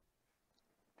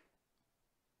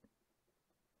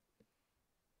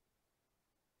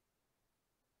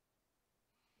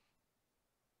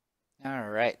 All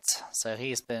right. So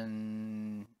he's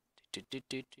been.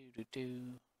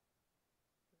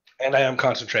 And I am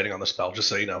concentrating on the spell, just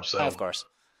so you know. So Oh, of course.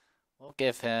 We'll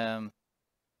give him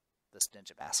this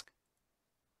ninja mask.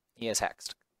 He is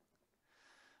hexed.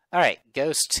 All right.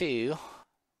 Goes to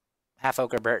half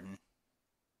ogre Burton.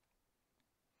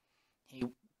 He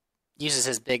uses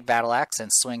his big battle axe and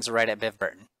swings right at Biv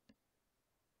Burton.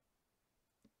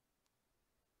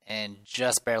 and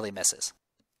just barely misses.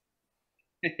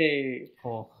 Hey.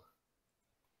 Cool.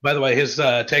 By the way, his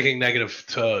taking negative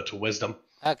to wisdom.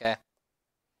 Okay.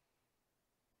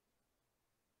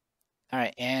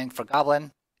 Alright, and for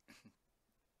Goblin,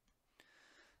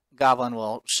 Goblin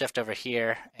will shift over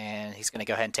here, and he's going to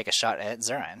go ahead and take a shot at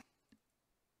Zurin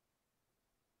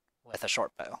with a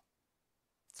short bow.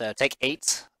 So take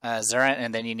 8, Zurin,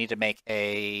 and then you need to make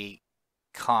a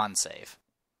con save.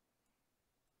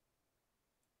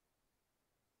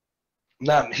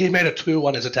 No, he made a 2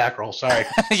 on his attack roll. Sorry.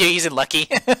 You're using lucky?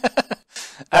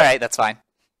 Alright, that's fine.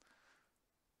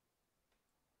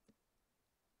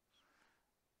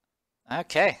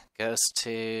 Okay, goes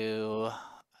to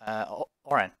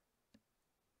Oren.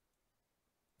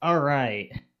 All right.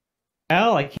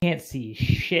 Well, I can't see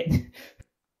shit.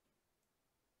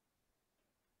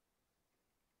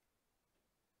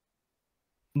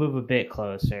 Move a bit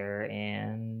closer,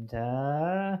 and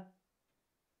not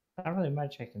really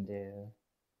much I can do.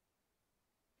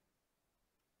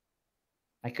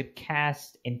 I could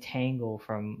cast Entangle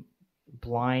from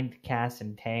blind cast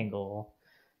Entangle.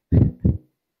 That's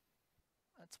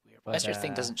weird. Why But, your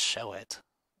thing doesn't show it?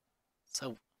 So,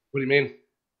 What do you mean?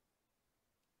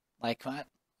 like, what?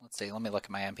 Let's see, let me look at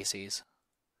my NPCs.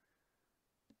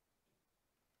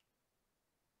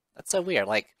 That's so weird.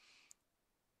 Like,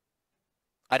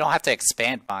 I don't have to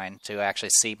expand mine to actually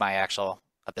see my actual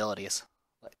abilities.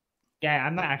 Yeah,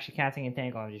 I'm not actually casting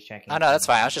Entangle. I'm just checking. Oh no, that's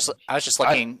fine. I was just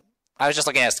looking. I was just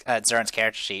looking at Zurin's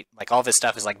character sheet. Like all of his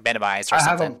stuff is like minimized or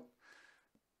something.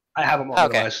 I have them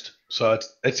organized, so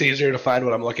it's easier to find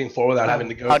what I'm looking for without having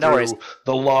to go no through worries.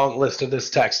 the long list of this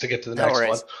text to get to the No next worries.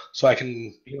 one. So I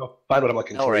can, find what I'm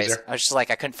looking No for worries. easier. I was just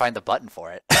like I couldn't find the button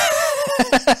for it.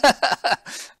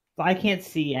 I can't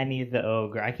see any of the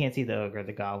ogre. I can't see the ogre,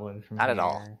 the goblin from Not here. at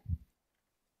all.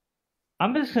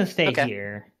 I'm just gonna stay Okay.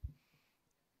 here.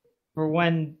 For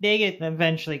when they get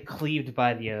eventually cleaved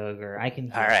by the ogre, I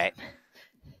can. All right.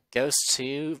 Goes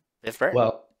to Biff Burton.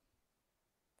 Well,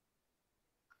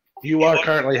 you are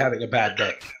currently having a bad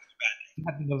day. I'm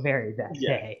having a very bad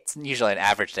Yeah. day. It's usually an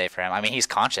average day for him. I mean, he's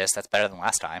conscious. That's better than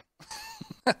last time.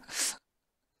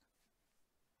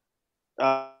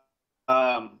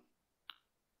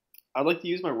 I'd like to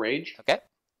use my rage, Okay.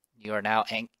 You are now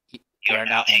angry.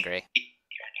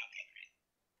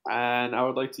 and I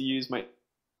would like to use my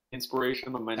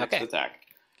inspiration on my next Okay. attack.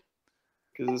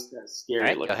 Because this guy's All scary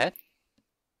right, looking. go ahead.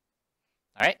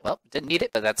 All right. Well, didn't need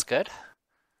it, but that's good.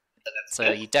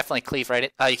 So you definitely cleave right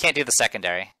in. Oh, you can't do the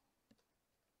secondary,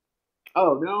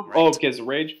 Oh, no? Right. Oh, because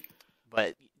rage?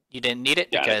 but you didn't need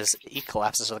it Got it. because he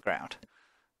collapses to the ground.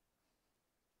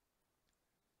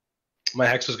 My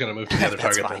hex is going to move to the other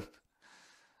That's target fine. then.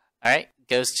 All right,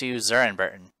 goes to Zurin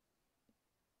Burton.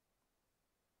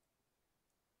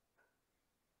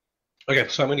 Okay,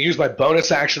 so I'm going to use my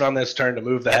bonus action on this turn to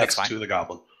move the Yeah, hex that's fine. to the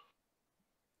goblin.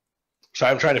 So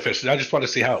I'm trying to finish it. I just want to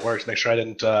see how it works, make sure I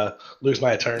didn't lose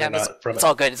my turn Yeah, or not from it's it.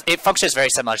 all good. It functions very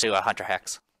similar to a Hunter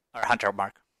Hex or Hunter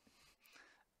Mark.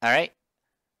 All right,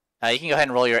 you can go ahead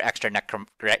and roll your extra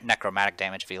necromantic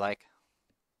damage if you like.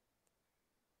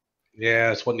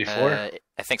 Yeah, it's 1d4,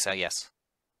 I think so. Yes.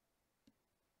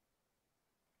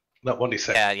 not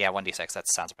 1d6. Yeah, 1d6. That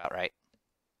sounds about right.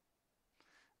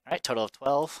 All right, total of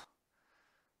 12.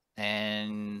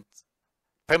 And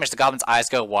pretty much the goblin's eyes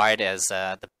go wide as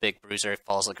the big bruiser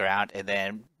falls to the ground and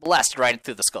then blasts right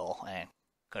through the skull and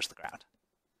goes to the ground.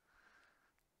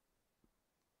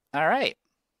 All right.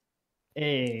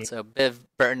 Hey. So Biv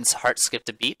Burton's heart skipped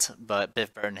a beat, but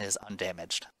Biv Burton is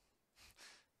undamaged.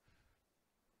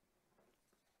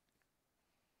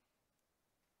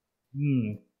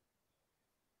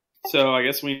 So I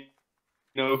guess we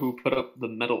know who put up the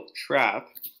metal trap.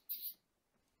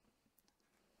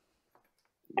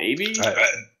 Maybe?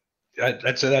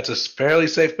 I'd say that's a fairly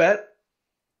safe bet.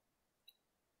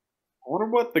 I wonder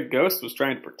what the ghost was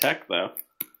trying to protect, though,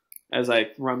 as I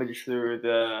rummage through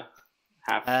the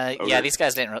half. Yeah, ogre. these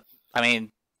guys didn't. I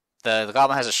mean, the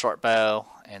goblin has a short bow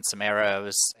and some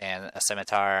arrows and a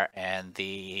scimitar, and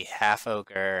the half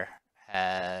ogre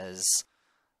has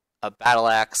a battle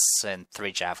axe and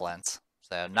 3 javelins.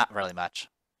 So not really much.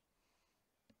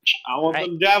 I want Right,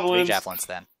 them 3 javelins. javelins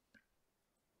then.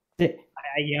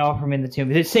 I yell from in the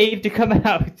tomb. Is it safe to come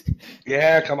out?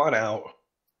 Yeah, come on out.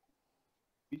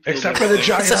 Except for the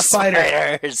giant The spider.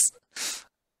 spiders.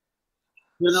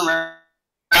 Turn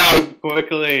around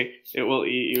quickly. It will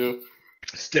eat you.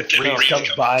 Stiff breeze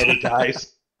comes by and he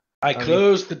dies. I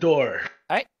closed the door.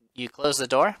 You close the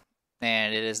door,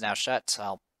 and it is now shut.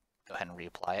 I'll go ahead and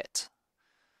reapply it.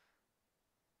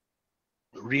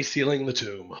 Resealing the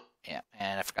tomb. Yeah,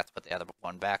 and I forgot to put the other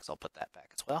one back, so I'll put that back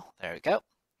as well. There we go.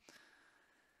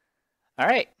 All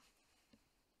right.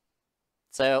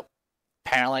 So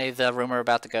apparently the rumor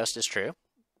about the ghost is true,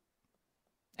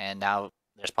 and now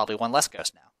there's probably one less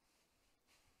ghost now.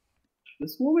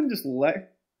 This woman just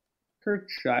let her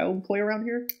child play around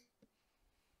here?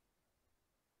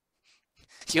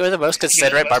 You are the most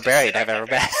considerate barbarian I've ever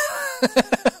met.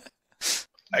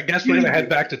 I guess we're going to head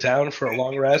back to town for a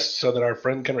long rest so that our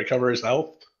friend can recover his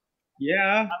health.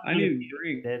 Yeah, I need a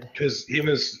drink. Because he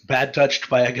was bad touched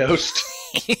by a ghost.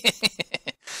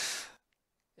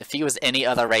 If he was any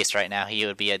other race right now, he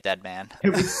would be a dead man.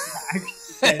 It was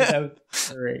that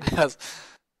was great.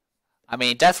 I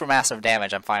mean, death for massive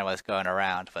damage, I'm fine with going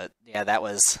around, but yeah, that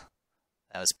was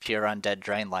pure undead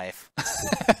drain life.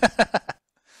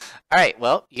 All right,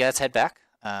 well, you guys head back.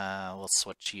 We'll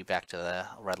switch you back to the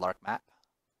Red Lark map.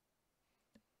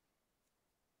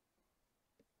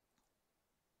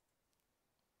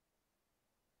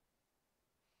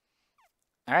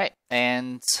 All right,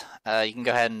 and you can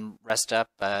go ahead and rest up.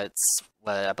 It's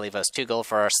I believe it was 2 gold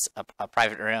for a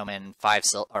private room and 5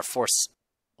 or 4.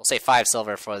 We'll say 5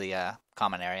 silver for the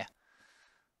common area.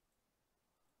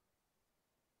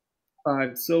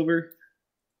 5 silver.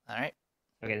 All right.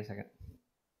 Okay, a second.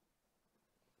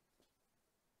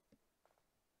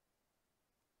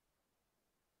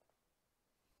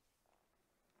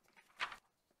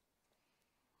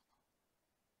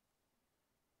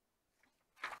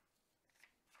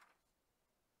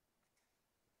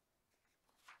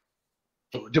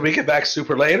 Did we get back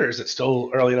super late, or is it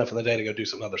still early enough in the day to go do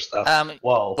some other stuff?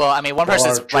 Well, I mean, one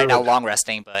person's right now long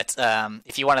resting, but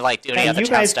if you want to like do any other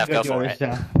town stuff, go for it.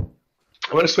 I'm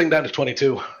going to swing down to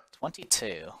 22. 22.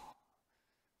 Okay,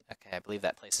 I believe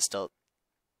that place is still.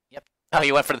 Yep. Oh,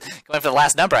 you went for the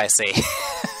last number, I see.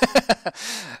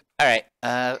 All right.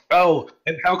 Oh,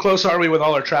 and how close are we with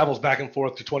all our travels back and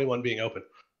forth to 21 being open?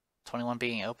 21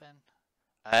 being open?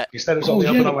 You said it was only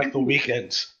open on like the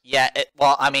weekends. Yeah,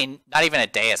 well, I mean, not even a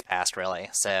day has passed, really,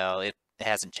 so it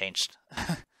hasn't changed.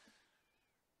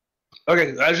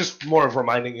 Okay, I was just more of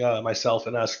reminding myself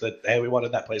and us that, hey, we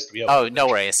wanted that place to be open. Oh, no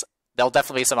worries. There'll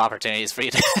definitely be some opportunities for you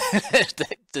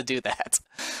to do that.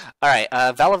 All right,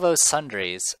 Valavo's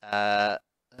Sundries. Let's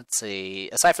see.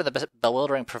 Aside from the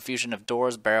bewildering profusion of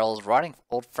doors, barrels, rotting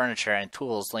old furniture, and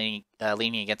tools leaning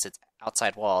against its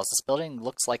outside walls, this building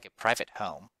looks like a private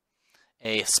home.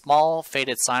 A small,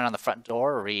 faded sign on the front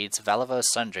door reads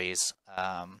Valavo's Sundries.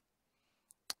 And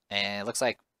it looks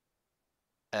like,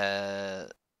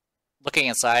 looking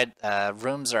inside,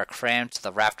 rooms are crammed to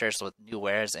the rafters with new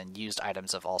wares and used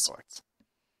items of all sorts.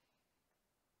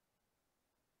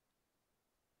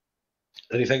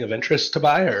 Anything of interest to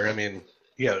buy? Or, I mean,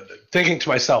 thinking to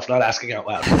myself, not asking out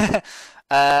loud.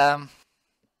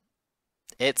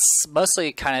 It's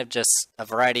mostly kind of just a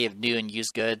variety of new and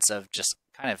used goods of just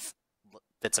kind of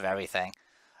bits of everything.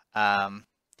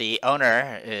 The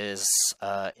owner is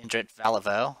Indrit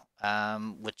Valavo,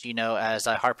 which you know as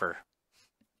a harper.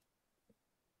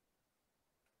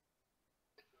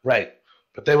 Right,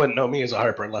 but they wouldn't know me as a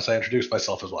harper unless I introduced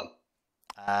myself as one.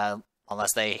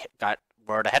 Unless they got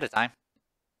word ahead of time.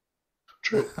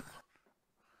 True.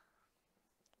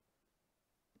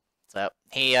 So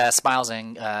he smiles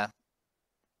and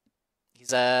he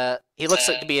looks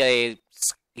like to be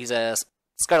he's a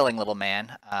scuttling little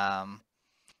man,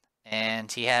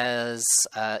 and he has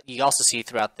you also see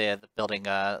throughout the building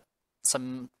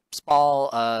some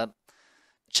small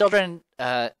children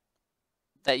that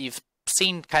you've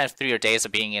seen kind of through your days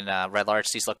of being in Red Larch.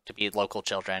 These look to be local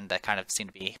children that kind of seem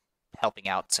to be helping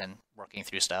out and working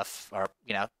through stuff, or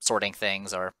sorting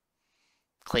things or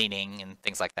cleaning and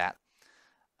things like that.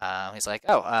 He's like,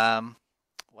 oh,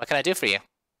 what can I do for you?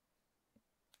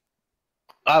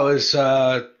 I was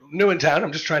new in town.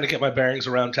 I'm just trying to get my bearings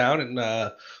around town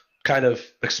and kind of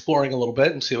exploring a little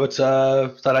bit and see what's.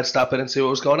 Thought I'd stop in and see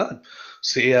what was going on.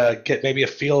 See, get maybe a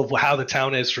feel of how the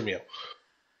town is from you.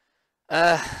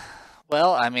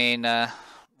 Well, I mean,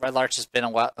 Red Larch has been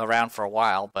around for a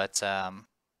while, but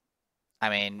I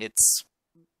mean, it's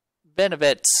been a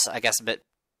bit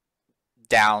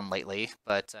down lately.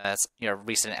 But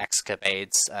recent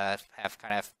escapades have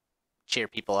kind of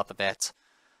cheered people up a bit.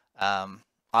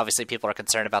 Obviously, people are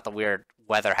concerned about the weird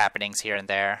weather happenings here and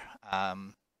there.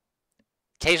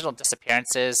 Occasional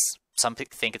disappearances. Some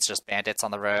people think it's just bandits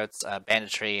on the roads.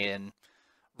 Banditry and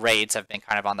raids have been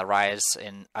kind of on the rise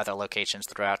in other locations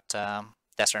throughout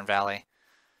Destern Valley.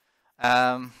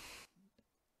 Don't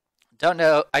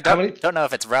know. I don't know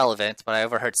if it's relevant, but I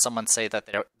overheard someone say that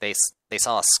they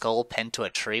saw a skull pinned to a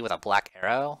tree with a black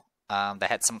arrow that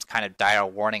had some kind of dire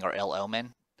warning or ill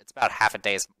omen. It's about half a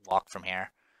day's walk from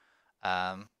here.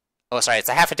 Oh, sorry, it's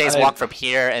a half a day's walk from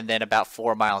here, and then about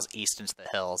 4 miles east into the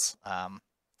hills. I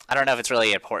don't know if it's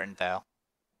really important, though.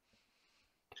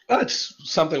 It's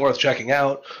something worth checking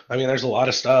out. I mean, there's a lot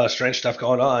of strange stuff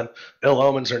going on. Ill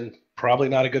omens are probably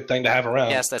not a good thing to have around.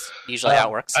 Yes, that's usually how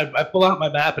it works. I pull out my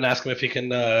map and ask him if he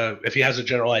can, if he has a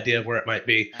general idea of where it might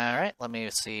be. All right, let me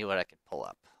see what I can pull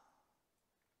up.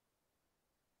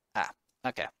 Ah,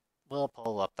 okay. We'll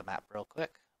pull up the map real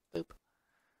quick. Boop.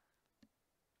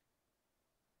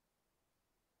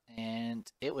 And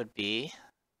it would be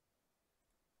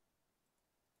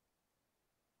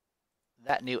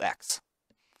that new X.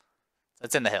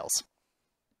 It's in the hills.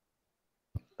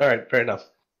 All right, fair enough.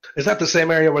 Is that the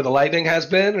same area where the lightning has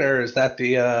been, or is that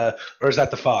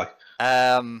the fog?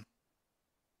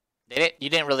 You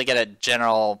didn't really get a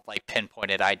general, like,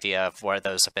 pinpointed idea of where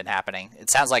those have been happening.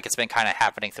 It sounds like it's been kind of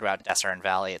happening throughout Desert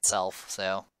Valley itself,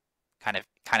 so kind of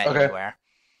Okay. anywhere.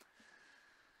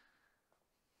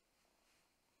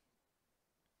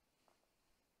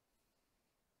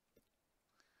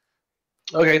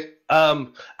 Okay. I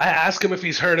asked him if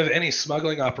he's heard of any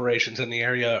smuggling operations in the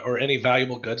area or any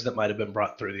valuable goods that might have been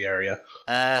brought through the area.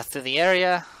 Through the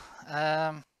area,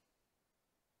 not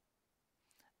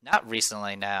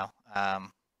recently, no.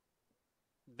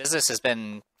 Business has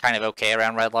been kind of okay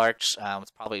around Red Larch.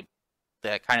 It's probably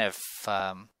the kind of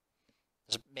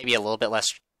there's maybe a little bit less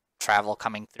travel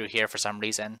coming through here for some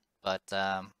reason, but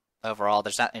overall,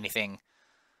 there's not anything.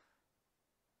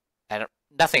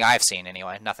 Nothing I've seen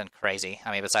anyway. Nothing crazy.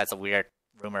 I mean, besides a weird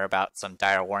rumor about some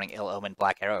dire warning, ill-omened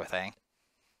black arrow thing.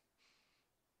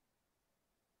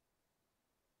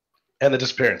 And the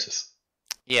disappearances.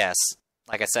 Yes,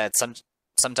 like I said, some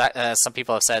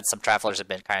people have said some travelers have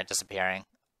been kind of disappearing.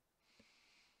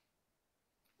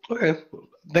 Okay.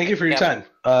 Thank you for your time.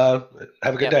 Have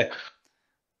a good day.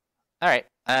 All right.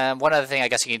 One other thing I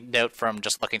guess you can note from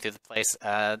just looking through the place,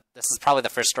 this is probably the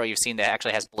first store you've seen that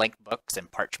actually has blank books and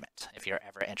parchment, if you're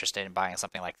ever interested in buying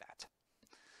something like that.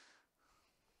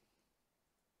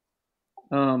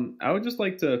 I would just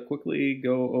like to quickly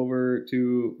go over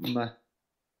to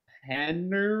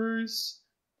Mahanner's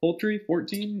Poultry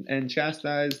 14 and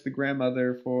chastise the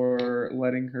grandmother for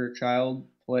letting her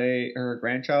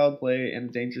grandchild play in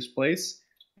a dangerous place,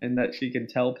 and that she can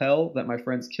tell Pell that my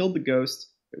friends killed the ghost.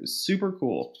 It was super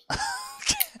cool.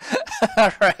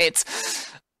 All right.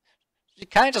 She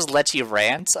kind of just lets you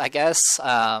rant, I guess.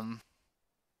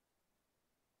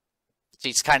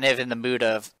 She's kind of in the mood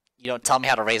of, you don't tell me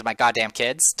how to raise my goddamn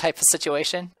kids type of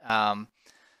situation. I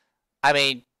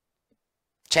mean,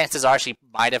 chances are she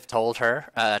might have told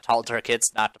her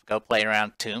kids not to go play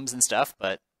around tombs and stuff,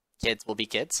 but kids will be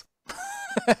kids.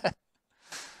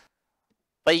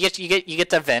 But you get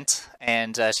to vent,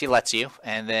 and she lets you,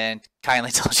 and then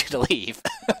kindly tells you to leave.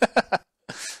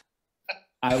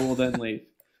 I will then leave.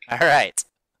 All right.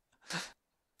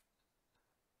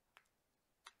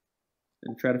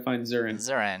 And try to find Zurin.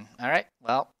 Zurin. All right.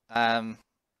 Well, I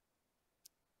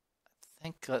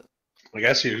think. I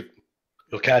guess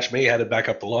you'll catch me headed back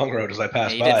up the long road as I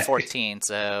pass you by. did 14,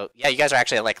 so yeah, you guys are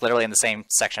actually like literally in the same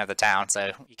section of the town,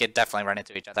 so you could definitely run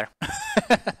into each other.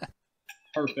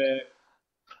 Perfect.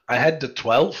 I head to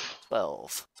 12.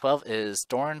 12. 12 is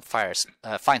Dorn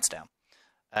Finestone.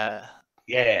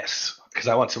 Yes, because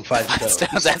I want some fine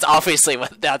stones. That's obviously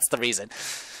that's the reason.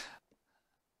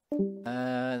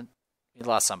 We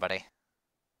lost somebody.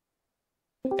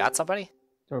 Got somebody?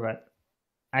 Or what?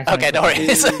 Okay, no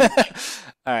worries. All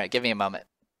right, give me a moment.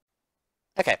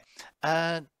 Okay.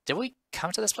 Did we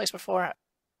come to this place before?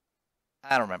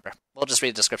 I don't remember. We'll just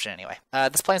read the description anyway.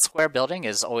 This plain square building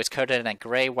is always coated in a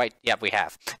gray-white... Yeah, we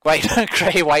have.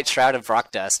 Gray-white shroud of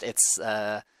rock dust. It's,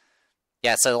 yeah,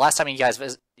 so the last time you guys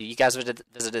visited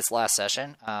this last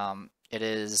session, it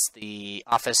is the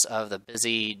office of the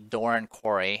busy Dorn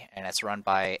Quarry, and it's run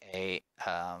by a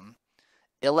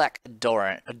Ilek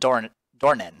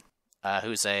Dornan,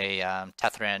 who's a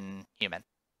Tethran human.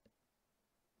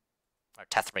 Or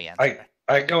Tethrian.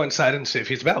 I go inside and see if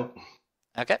he's about.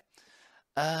 Okay.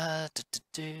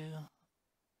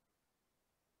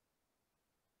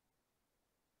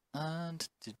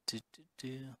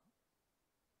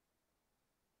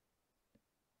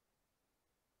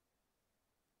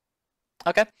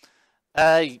 Okay.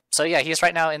 So yeah, he's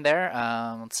right now in there.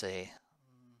 Let's see.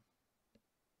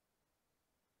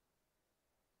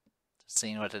 Just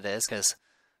seeing what it is, because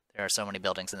there are so many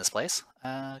buildings in this place.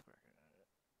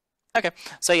 Okay.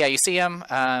 So yeah, you see him.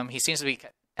 He seems to be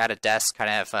at a desk, kind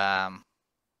of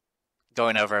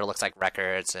going over, looks like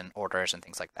records and orders and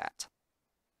things like that.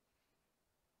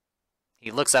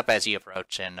 He looks up as you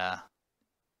approach, and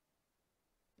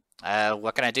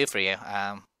what can I do for you?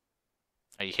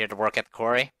 Are Are you here to work at the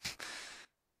quarry?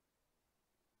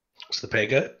 Is the pay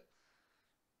good?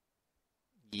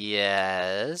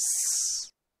 Yes.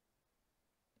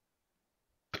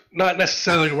 Not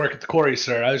necessarily to work at the quarry,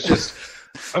 sir.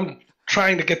 I'm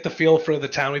trying to get the feel for the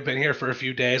town. We've been here for a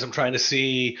few days. I'm trying to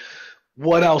see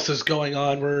what else is going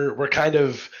on. We're kind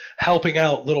of helping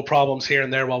out little problems here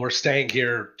and there while we're staying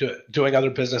here, doing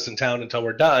other business in town until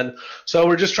we're done. So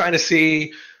we're just trying to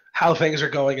see how things are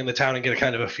going in the town and get a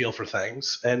kind of a feel for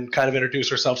things and kind of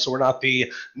introduce ourselves so we're not the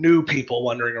new people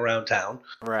wandering around town.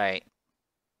 Right.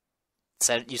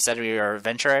 You said we were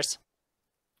adventurers?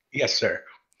 Yes, sir.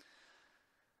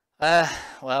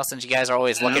 Well, since you guys are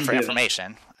always looking for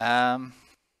information, I've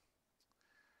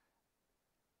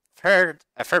heard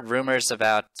rumors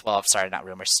about, well, sorry, not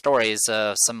rumors, stories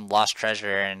of some lost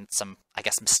treasure and some, I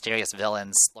guess, mysterious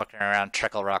villains lurking around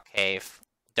Trickle Rock Cave.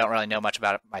 Don't really know much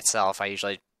about it myself. I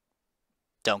usually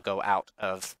don't go out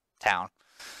of town.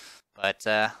 But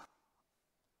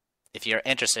if you're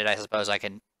interested, I suppose I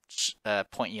can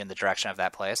point you in the direction of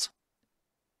that place.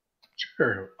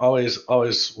 Sure. Always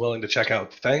willing to check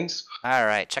out things. All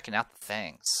right, checking out the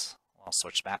things. I'll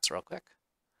switch maps real quick.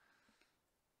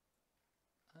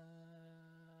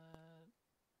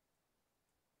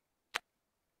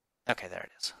 Okay, there it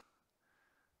is.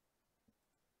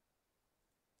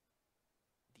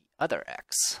 The other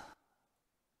X.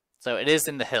 So it is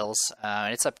in the hills.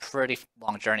 It's a pretty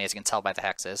long journey, as you can tell by the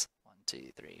hexes. 1,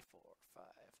 2, 3, 4, 5,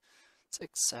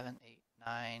 6, 7, 8,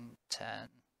 9,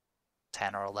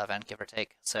 10 or 11, give or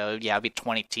take. So yeah, it'll be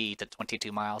 20 to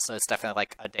 22 miles. So it's definitely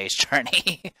like a day's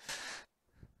journey.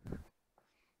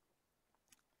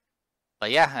 But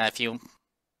yeah, if you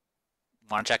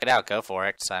want to check it out, go for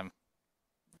it.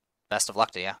 Best of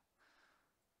luck to you.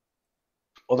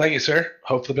 Well, thank you, sir.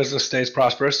 Hope the business stays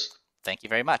prosperous. Thank you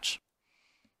very much.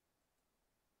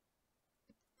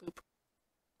 Boop.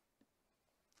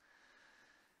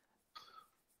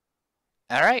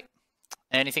 All right.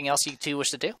 Anything else you two wish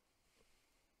to do?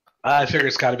 I figure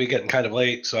it's got to be getting kind of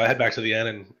late, so I head back to the inn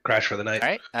and crash for the night. All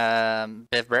right.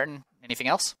 Biv Burton, anything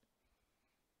else?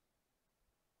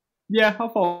 Yeah, I'll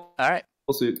fall. All right.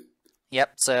 Full suit.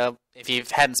 Yep, so if you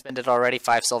hadn't spent it already,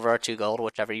 5 silver or 2 gold,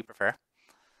 whichever you prefer.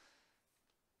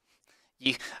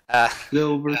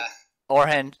 Silver.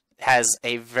 Orhan has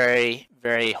a very,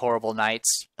 very horrible night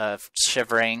of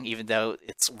shivering, even though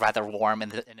it's rather warm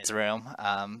in his room.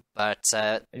 But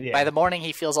by the morning,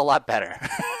 he feels a lot better.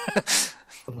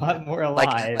 A lot more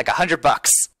alive. Like $100.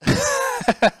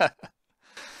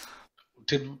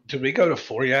 Did we go to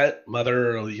 4 yet?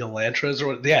 Mother Yolantra's?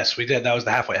 Yes, we did. That was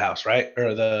the halfway house, right?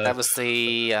 Or that was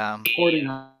the boarding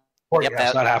house. Boarding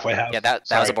house, not halfway house. Yeah, that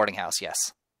was a boarding house.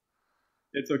 Yes.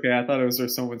 It's okay. I thought it was where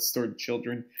someone stored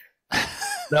children.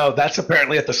 No, that's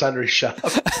apparently at the sundry shop.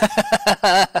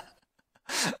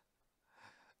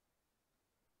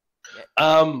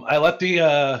 I let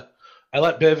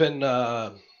Biv and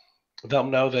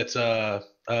them know that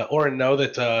Oren know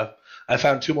that I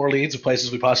found 2 more leads of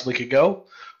places we possibly could go.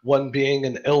 One being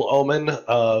an ill omen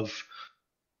of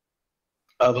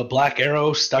a black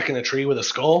arrow stuck in a tree with a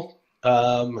skull.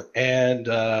 And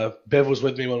Biv was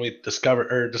with me when we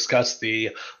discussed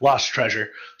the lost treasure.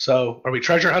 So, are we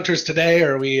treasure hunters today,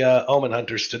 or are we omen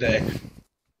hunters today?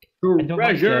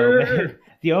 Treasure.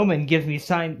 The omen gives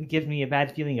me a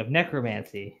bad feeling of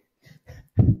necromancy.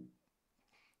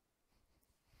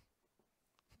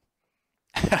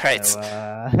 All right. So,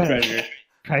 Treasure.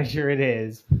 treasure it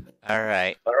is. All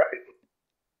right.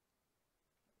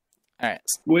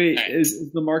 Wait,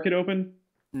 is the market open?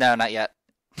 No, not yet.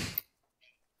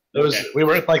 We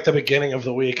were at like the beginning of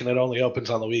the week, and it only opens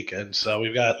on the weekend, so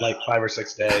we've got like 5 or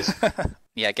 6 days.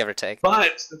 Yeah, give or take.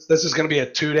 But since this is going to be a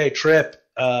 2-day trip,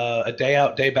 a day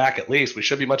out, day back at least, we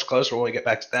should be much closer when we get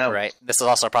back to town. Right. This is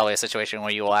also probably a situation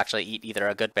where you will actually eat either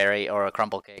a good berry or a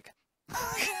crumble cake.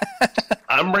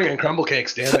 I'm bringing crumble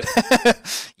cakes, damn it.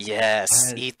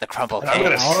 Yes, eat the crumble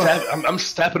cake. I'm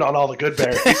stepping on all the good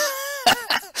berries.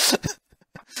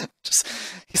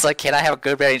 He's like, can I have a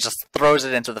good berry? And just throws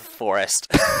it into the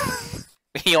forest.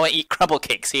 You only eat crumble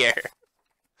cakes here.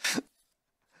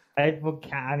 I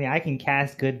can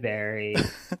cast Goodberry,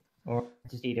 or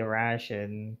just eat a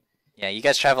ration. Yeah, you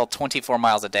guys travel 24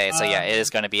 miles a day, so yeah, it is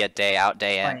going to be a day out,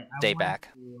 day in, right, day back.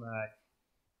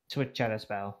 Switch out a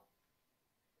spell.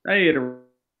 I ate a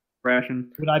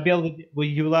ration. Would I be able to? Will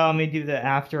you allow me to do that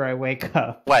after I wake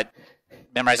up? What?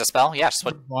 Memorize a spell? Yeah,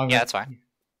 yeah, that's fine.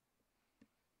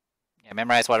 Yeah,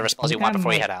 memorize whatever spells you want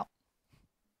before you head out.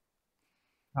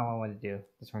 How I want to do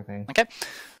this one thing. Okay.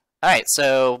 All right.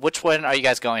 So, which one are you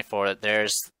guys going for?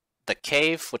 There's the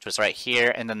cave, which was right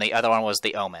here, and then the other one was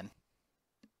the omen.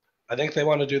 I think they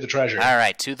want to do the treasure. All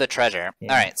right, to the treasure.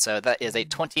 Yeah. All right, so that is a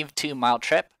 22-mile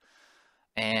trip.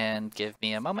 And give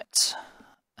me a moment.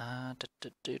 Having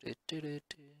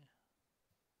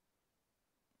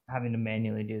to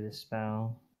manually do this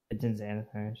spell. It's in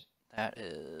Xanathars. That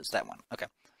is that one. Okay.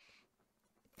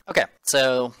 Okay,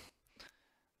 so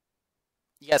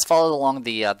you guys follow along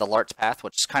the Larch path,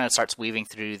 which kind of starts weaving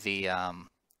through the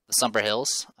Somber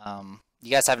Hills.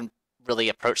 You guys haven't really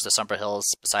approached the Somber Hills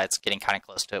besides getting kind of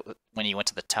close to it when you went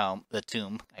to the tomb.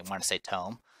 I want to say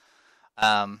tome.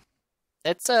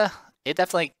 It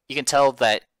definitely, you can tell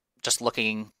that just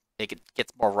looking, it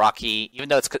gets more rocky. Even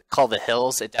though it's called the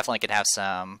Hills, it definitely can have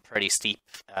some pretty steep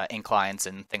inclines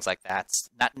and things like that. It's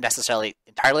not necessarily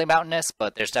entirely mountainous,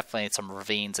 but there's definitely some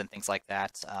ravines and things like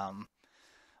that.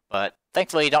 But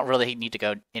thankfully, you don't really need to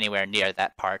go anywhere near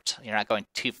that part. You're not going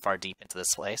too far deep into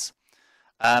this place.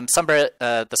 The Somber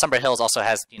Hills also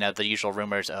has, the usual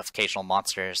rumors of occasional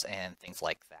monsters and things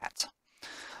like that.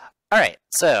 All right,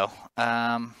 so,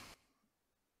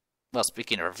 well,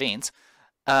 speaking of ravines,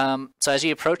 so as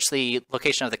you approach the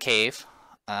location of the cave,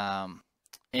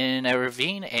 in a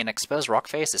ravine, an exposed rock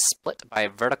face is split by a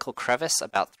vertical crevice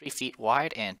about 3 feet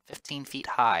wide and 15 feet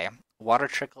high. Water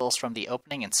trickles from the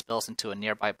opening and spills into a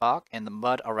nearby bog, and the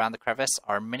mud around the crevice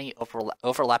are many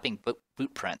overlapping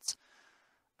boot prints.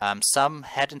 Some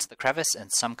head into the crevice,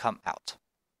 and some come out.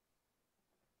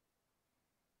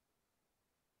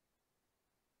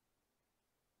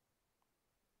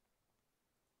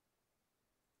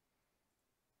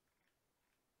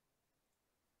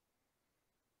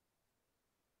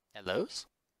 Hellos?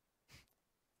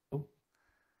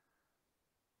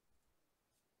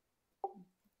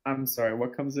 I'm sorry,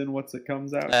 what comes in, what's it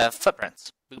comes out?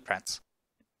 Footprints. Boot prints.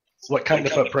 What kind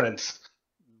of footprints?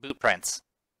 Boot prints.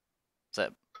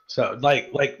 So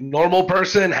like normal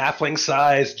person, halfling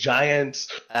size, giants.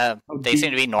 They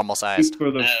seem to be normal sized.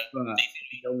 For the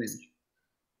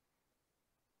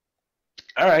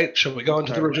All right, shall we go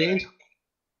into the ravine?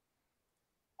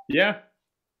 Yeah.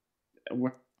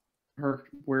 We're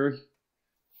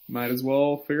might as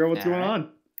well figure out what's going on.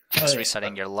 Just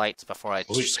resetting your lights before I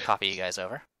just copy you guys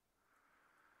over.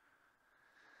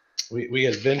 We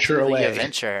adventure away.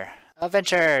 Adventure.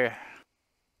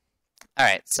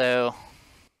 Alright, so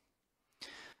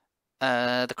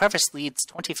the crevice leads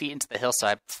 20 feet into the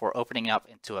hillside before opening up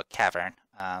into a cavern.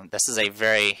 This is a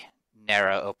very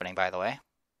narrow opening, by the way.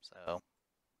 So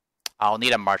I'll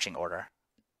need a marching order.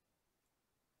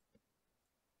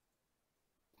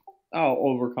 I'll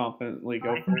overconfidently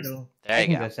go first. There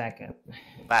you go. Go second.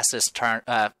 Fastest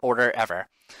order ever.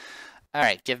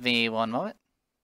 Alright, give me one moment.